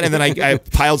that. And then I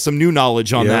piled some new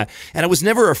knowledge on that. And I was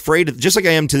never afraid, just like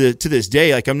I am to this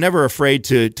day, like I'm never afraid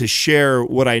to share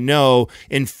what I know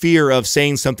in fear of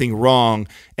saying something wrong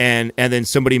and then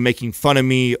somebody making fun of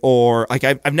me, or like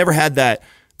I've never had that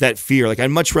fear. Like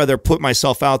I'd much rather put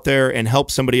myself out there and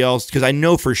help somebody else, because I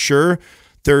know for sure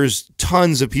there's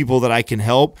tons of people that I can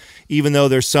help, even though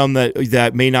there's some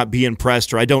that may not be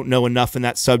impressed, or I don't know enough in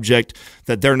that subject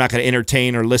that they're not going to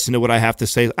entertain or listen to what I have to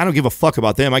say. I don't give a fuck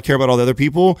about them. I care about all the other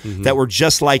people that were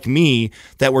just like me,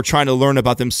 that were trying to learn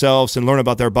about themselves and learn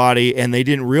about their body, and they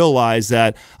didn't realize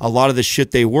that a lot of the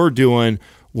shit they were doing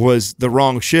was the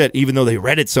wrong shit, even though they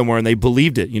read it somewhere and they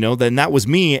believed it, then that was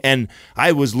me. And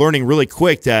I was learning really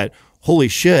quick that, holy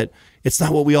shit, it's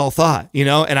not what we all thought, and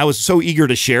I was so eager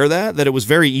to share that it was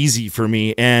very easy for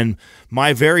me. And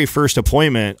my very first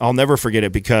appointment, I'll never forget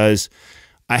it, because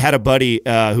I had a buddy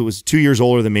who was 2 years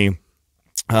older than me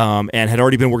and had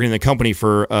already been working in the company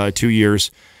for 2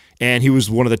 years. And he was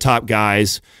one of the top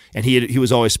guys, and he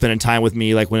was always spending time with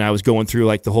me. Like when I was going through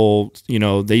like the whole,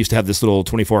 they used to have this little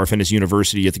 24-hour fitness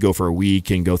university. You have to go for a week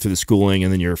and go through the schooling,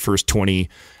 and then your first 20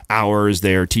 hours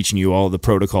they're teaching you all the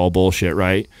protocol bullshit,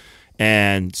 right?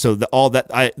 And so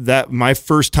my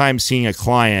first time seeing a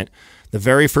client, the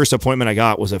very first appointment I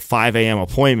got was a 5 a.m.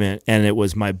 appointment, and it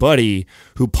was my buddy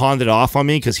who pawned it off on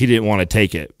me because he didn't want to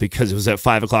take it because it was at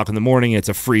 5 o'clock in the morning. It's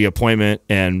a free appointment,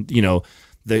 and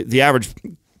the average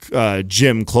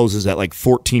gym closes at like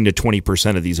 14 to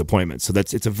 20% of these appointments. So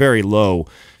it's a very low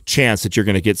chance that you're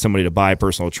going to get somebody to buy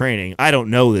personal training. I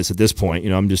don't know this at this point.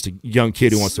 I'm just a young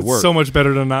kid who wants to work. So much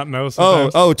better to not know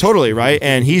sometimes. Oh, totally, right?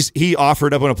 And he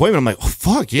offered up an appointment. I'm like, oh,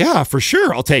 fuck yeah, for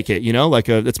sure, I'll take it. Like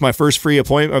it's my first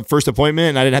appointment,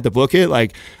 and I didn't have to book it.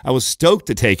 Like I was stoked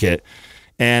to take it.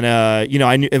 And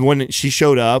I knew, and when she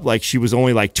showed up, like she was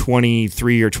only like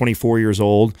 23 or 24 years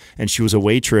old, and she was a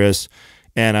waitress.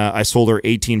 And I sold her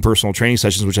 18 personal training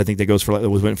sessions, which I think that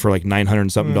went for like $900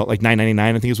 and something, like $999,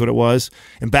 I think is what it was.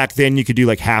 And back then you could do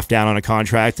like half down on a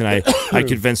contract, and I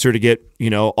convinced her to get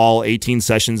all 18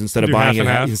 sessions instead of buying it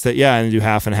and do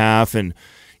half and half. And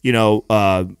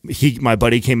my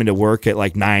buddy came into work at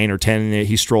like 9 or 10, and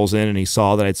he strolls in and he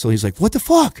saw that he's like, "What the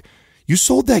fuck? You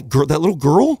sold that little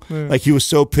girl?" Yeah. Like he was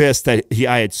so pissed that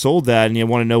I had sold that, and he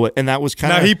wanted to know what. And that was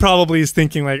kind of. Now he probably is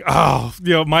thinking like, oh,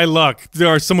 my luck. There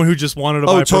are someone who just wanted to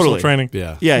buy personal training.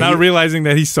 Yeah. Not realizing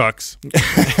that he sucks. You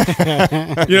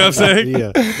know what I'm saying?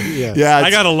 Yeah.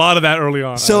 I got a lot of that early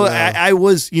on. So I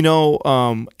was,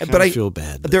 but I feel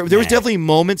bad. There was definitely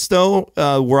moments though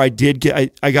where I did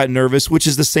I got nervous, which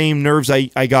is the same nerves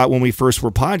I got when we first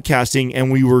were podcasting,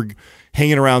 and we were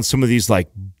hanging around some of these like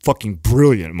fucking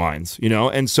brilliant minds,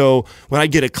 and so when I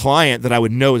get a client that I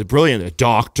would know is brilliant, a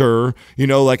doctor,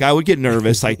 like I would get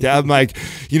nervous like that. I'm like,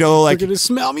 like they're gonna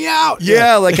smell me out.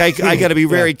 Yeah, like I got to be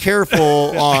very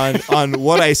careful on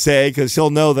what I say, because he'll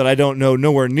know that I don't know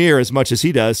nowhere near as much as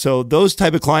he does. So those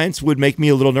type of clients would make me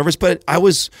a little nervous. But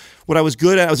what I was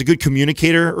good at, I was a good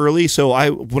communicator early.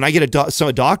 So when I get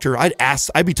a doctor,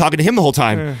 I'd be talking to him the whole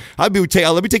time. I'd be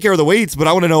let me take care of the weights, but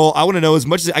I want to know as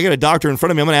much as I got a doctor in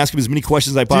front of me. I'm going to ask him as many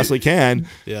questions as I possibly can.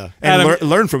 Yeah, and Adam,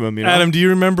 learn from him. Adam, do you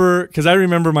remember? Because I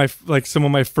remember some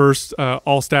of my first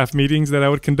all staff meetings that I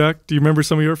would conduct. Do you remember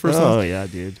some of your first? Oh yeah,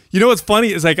 dude. What's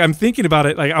funny is like I'm thinking about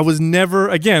it. Like I was never.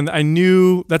 Again, I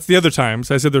knew that's the other times.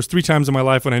 I said there's 3 times in my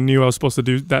life when I knew I was supposed to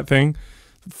do that thing.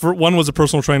 One was a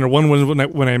personal trainer. One was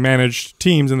when I managed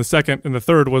teams, and the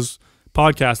third was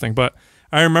podcasting. But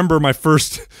I remember my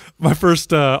first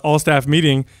all staff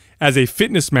meeting as a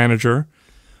fitness manager.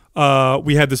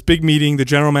 We had this big meeting. The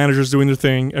general manager's doing their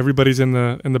thing. Everybody's in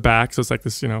the back. So it's like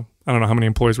this. I don't know how many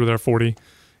employees were there. 40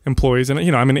 employees, and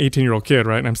I'm an 18-year-old kid,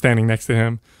 right? And I'm standing next to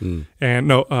him.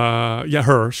 And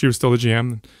her. She was still the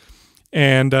GM.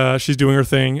 And she's doing her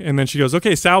thing, and then she goes,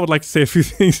 "Okay, Sal would like to say a few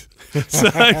things." So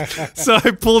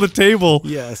I pulled a table.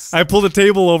 Yes, I pulled a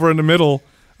table over in the middle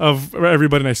of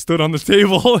everybody, and I stood on the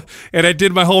table, and I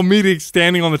did my whole meeting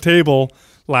standing on the table,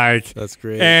 like that's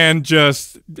great. And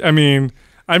just,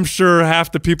 I'm sure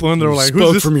half the people in there were like,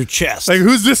 "Who's this from your chest? Like,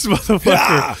 who's this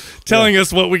motherfucker telling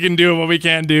us what we can do and what we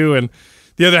can't do?" And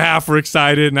the other half were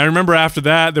excited. And I remember after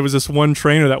that, there was this one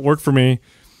trainer that worked for me,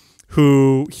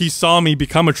 who he saw me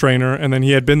become a trainer, and then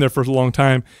he had been there for a long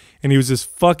time, and he was this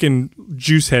fucking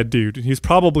juice head dude. He's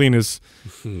probably in his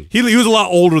he was a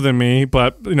lot older than me,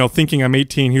 but thinking I'm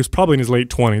 18, he was probably in his late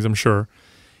 20s, I'm sure.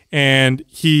 And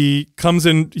he comes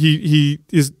in, he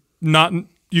is not,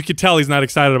 you could tell he's not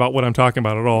excited about what I'm talking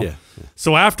about at all. Yeah.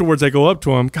 So afterwards I go up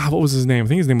to him, God, what was his name? I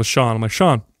think his name was Sean. I'm like,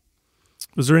 "Sean,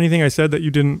 was there anything I said that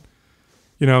you didn't,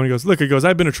 and he goes, "Look,"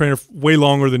 "I've been a trainer way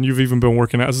longer than you've even been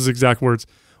working out." This is his exact words.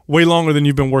 "Way longer than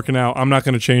you've been working out. I'm not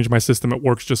going to change my system. It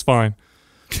works just fine."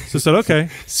 So I said, "Okay."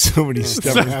 So many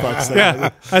stubborn fucks.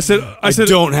 Yeah. I said, I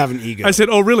don't have an ego. I said,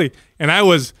 "Oh, really?" And I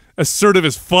was assertive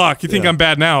as fuck. You think I'm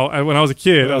bad now? When I was a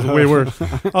kid, I was way worse.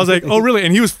 I was like, "Oh, really?"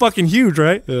 And he was fucking huge,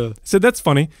 right? Yeah. I said, "That's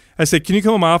funny." I said, "Can you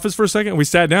come in my office for a second?" And we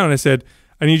sat down, and I said,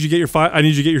 I need you to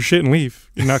get your shit and leave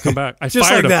and not come back." I Just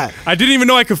fired like him. that. I didn't even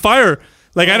know I could fire.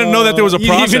 Like, I didn't know that there was a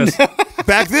process.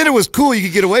 Back then, it was cool. You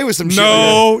could get away with some shit.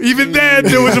 No, even then,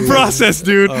 there was a process,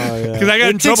 dude. Because I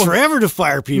got in It takes trouble. forever to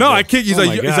fire people. No, I can't. He's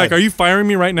like, "Are you firing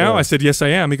me right now?" Yeah. I said, "Yes, I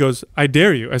am." He goes, "I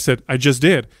dare you." I said, "I just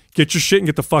did. Get your shit and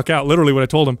get the fuck out." Literally what I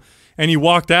told him. And he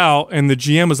walked out, and the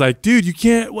GM was like, "Dude, you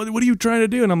can't. What are you trying to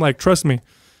do?" And I'm like, "Trust me."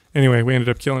 Anyway, we ended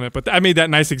up killing it. But I made that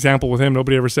nice example with him.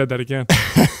 Nobody ever said that again.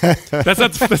 That's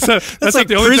not like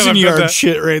the only time prison I've done yard that.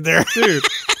 shit right there. Dude.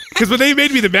 Because when they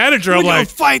made me the manager, I'm We're gonna like,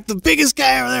 fight the biggest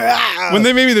guy over there. Ah! when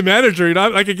they made me the manager,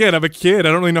 again, I'm a kid.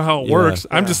 I don't really know how it works.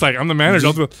 I'm just like, I'm the manager.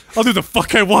 I'll do the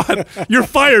fuck I want. You're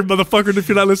fired, motherfucker, if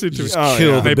you're not listening to me.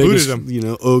 Kill They the biggest, booted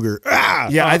him. ogre. Ah!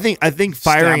 Yeah, I think firing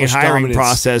and Established hiring dominance.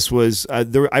 process was. I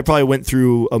probably went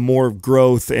through more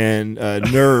growth and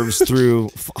nerves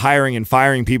through hiring and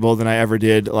firing people than I ever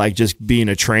did like just being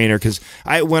a trainer. Because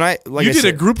You did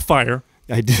a group fire.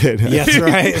 I did. Yes,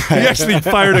 right. He actually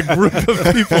fired a group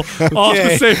of people all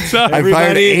at the same time. I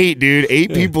fired 8, dude.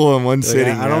 8 people in one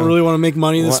sitting. I don't really want to make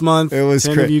money this month. It was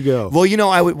 10 crazy. of you go. Well,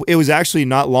 it was actually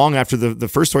not long after the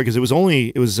first story because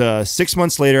it was 6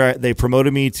 months later they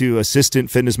promoted me to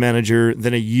assistant fitness manager.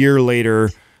 Then a year later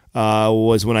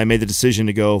was when I made the decision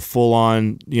to go full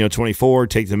on, 24,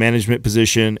 take the management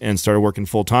position and started working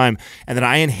full time. And then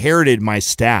I inherited my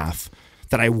staff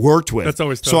that I worked with. That's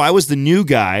always tough. So I was the new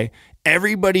guy.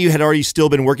 Everybody had already still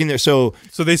been working there. So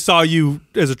they saw you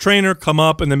as a trainer come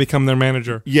up and then become their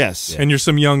manager. yes. And you're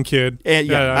some young kid. And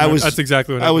that's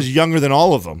exactly what I was younger than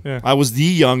all of them. Yeah. I was the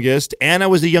youngest, and I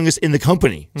was the youngest in the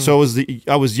company. So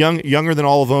I was younger than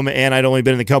all of them, and I'd only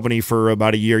been in the company for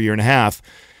about a year and a half.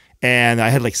 And I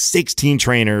had like 16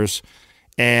 trainers,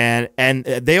 and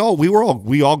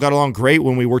we all got along great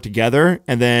when we worked together.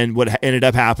 And then what ended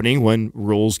up happening when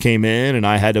rules came in, and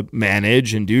I had to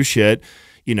manage and do shit.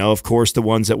 Of course, the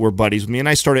ones that were buddies with me. And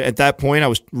I started at that point, I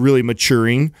was really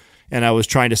maturing and I was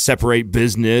trying to separate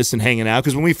business and hanging out.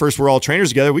 Because when we first were all trainers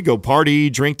together, we'd go party,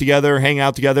 drink together, hang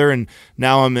out together. And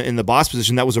now I'm in the boss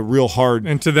position. That was a real hard.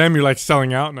 And to them, you're like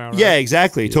selling out now, right? Yeah,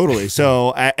 exactly. Totally.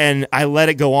 So, and I let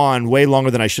it go on way longer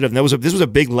than I should have. And this was a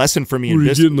big lesson for me in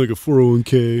business. Getting like a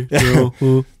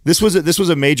 401k. This was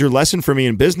a major lesson for me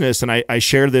in business. And I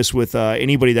share this with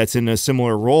anybody that's in a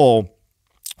similar role.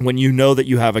 When you know that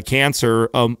you have a cancer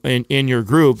in your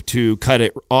group, to cut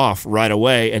it off right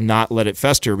away and not let it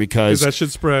fester, because that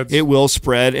shit spreads. It will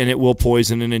spread and it will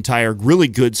poison an entire really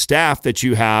good staff that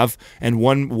you have, and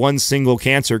one single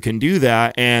cancer can do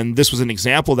that. And this was an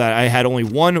example that I had only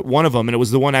one of them, and it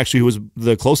was the one actually who was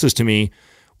the closest to me,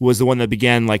 was the one that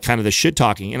began like kind of the shit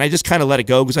talking. And I just kind of let it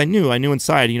go because I knew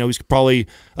inside, he's probably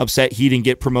upset he didn't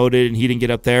get promoted and he didn't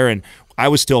get up there. And I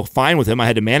was still fine with him. I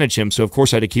had to manage him. So of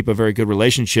course I had to keep a very good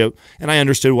relationship, and I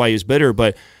understood why he was bitter,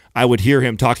 but I would hear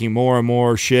him talking more and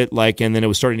more shit, and then it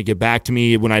was starting to get back to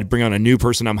me when I'd bring on a new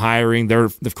person I'm hiring.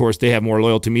 Of course, they have more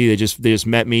loyal to me. They just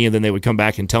met me, and then they would come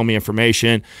back and tell me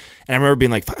information. And I remember being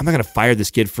like, I'm not going to fire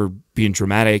this kid for being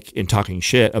dramatic and talking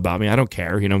shit about me. I don't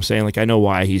care. You know what I'm saying? Like, I know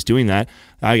why he's doing that.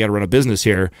 I got to run a business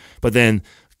here. But then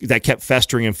that kept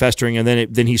festering and festering, and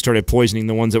then he started poisoning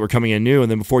the ones that were coming in new. And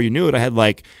then before you knew it, I had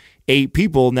like 8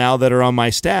 people now that are on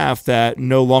my staff that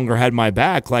no longer had my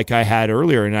back like I had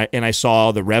earlier. And I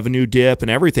saw the revenue dip and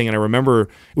everything. And I remember it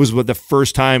was the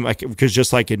first time, because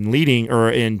just like in leading or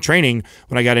in training,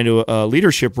 when I got into a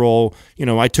leadership role,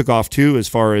 I took off too, as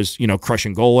far as,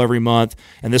 crushing goal every month.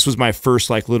 And this was my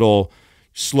first like little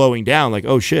slowing down, like,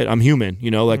 oh shit, I'm human,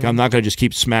 I'm not going to just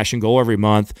keep smashing goal every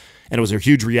month. And it was a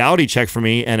huge reality check for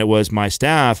me. And it was my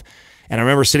staff. And I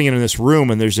remember sitting in this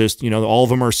room, and there's just, all of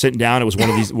them are sitting down. It was one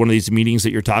of these meetings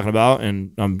that you're talking about,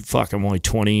 and I'm only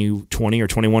 20 or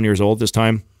 21 years old this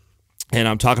time, and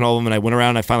I'm talking to all of them. And I went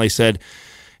around, and I finally said,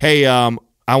 "Hey,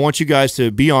 I want you guys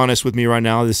to be honest with me right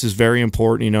now. This is very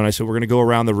important, And I said, we're going to go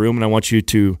around the room, and I want you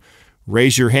to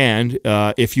raise your hand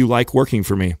if you like working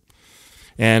for me.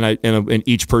 And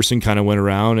each person kind of went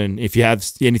around, and if you have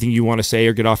anything you want to say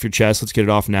or get off your chest, let's get it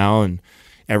off now. And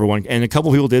everyone, and a couple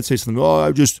of people did say something.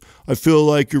 Oh, I feel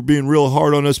like you're being real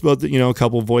hard on us about the, a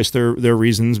couple voiced their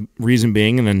reason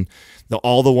being, and then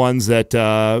all the ones that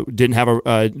didn't have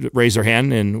raise their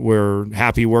hand and were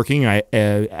happy working, I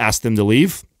asked them to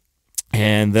leave,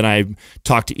 and then I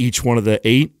talked to each one of the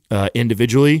 8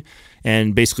 individually,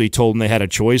 and basically told them they had a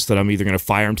choice, that I'm either going to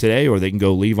fire them today or they can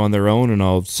go leave on their own, and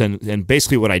I'll send. And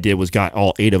basically what I did was got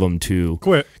all 8 of them to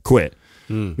quit.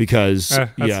 Because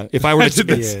if I were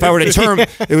to term,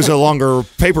 it was a longer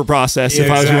paper process. If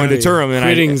I was going to term, and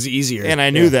quitting's easier, and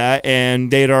I knew that,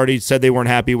 and they had already said they weren't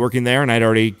happy working there, and I'd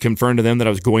already confirmed to them that I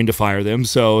was going to fire them.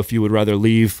 So if you would rather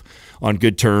leave on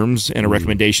good terms and a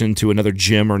recommendation to another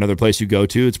gym or another place you go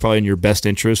to, it's probably in your best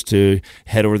interest to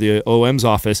head over to the OM's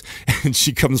office. And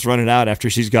she comes running out after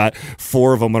she's got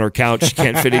 4 of them on her couch. She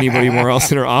can't fit anybody more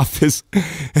else in her office.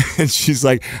 And she's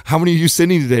like, "How many are you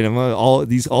sending today?" And I'm like, all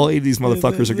 8 of these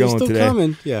motherfuckers are going today.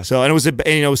 Coming. Yeah. So, and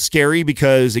it was scary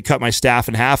because it cut my staff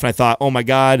in half, and I thought, oh my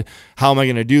God, how am I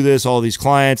going to do this? All these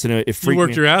clients, and it freaked me. You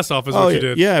worked your ass off is what you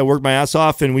did. Yeah, I worked my ass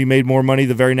off, and we made more money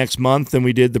the very next month than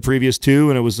we did the previous 2,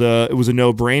 and it was a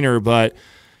no-brainer. But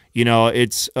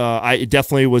it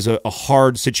definitely was a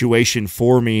hard situation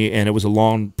for me, and it was a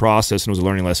long process, and it was a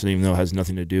learning lesson, even though it has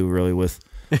nothing to do really with.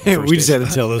 We just had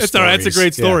to tell those. It's all right. It's a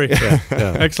great story. Yeah.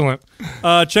 Excellent.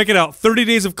 Check it out. 30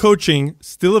 days of coaching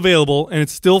still available, and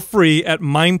it's still free at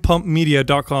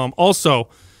mindpumpmedia.com. Also,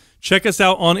 check us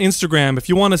out on Instagram. If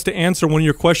you want us to answer one of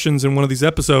your questions in one of these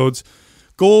episodes,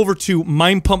 go over to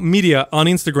Mind Pump Media on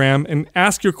Instagram and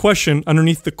ask your question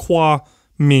underneath the Qua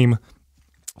meme.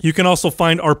 You can also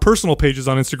find our personal pages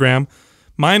on Instagram.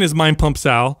 Mine is Mind Pump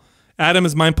Sal, Adam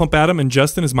is Mind Pump Adam, and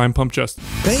Justin is Mind Pump Justin.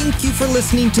 Thank you for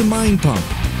listening to Mind Pump.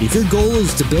 If your goal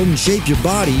is to build and shape your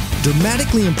body,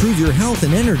 dramatically improve your health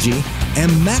and energy, and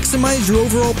maximize your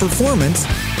overall performance,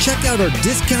 check out our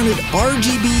discounted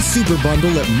RGB Super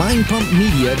Bundle at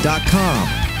mindpumpmedia.com.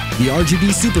 The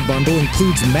RGB Super Bundle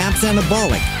includes MAPS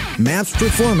Anabolic, MAPS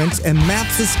Performance, and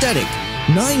MAPS Aesthetic.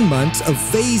 9 months of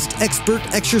phased expert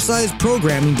exercise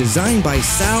programming designed by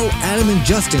Sal, Adam, and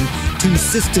Justin to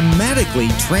systematically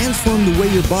transform the way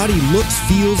your body looks,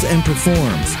 feels, and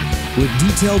performs. With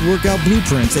detailed workout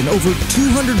blueprints and over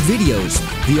 200 videos,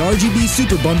 the RGB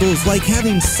Super Bundle is like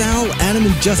having Sal, Adam,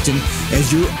 and Justin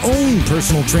as your own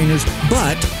personal trainers,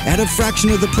 but at a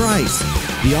fraction of the price.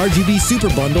 The RGB Super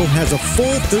Bundle has a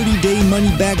full 30-day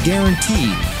money-back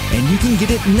guarantee, and you can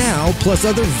get it now plus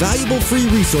other valuable free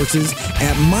resources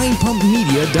at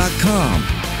mindpumpmedia.com.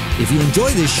 If you enjoy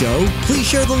this show, please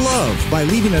share the love by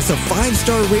leaving us a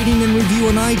 5-star rating and review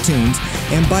on iTunes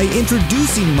and by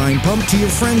introducing Mind Pump to your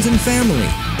friends and family.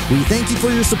 We thank you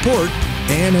for your support,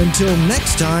 and until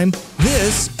next time,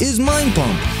 this is Mind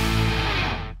Pump.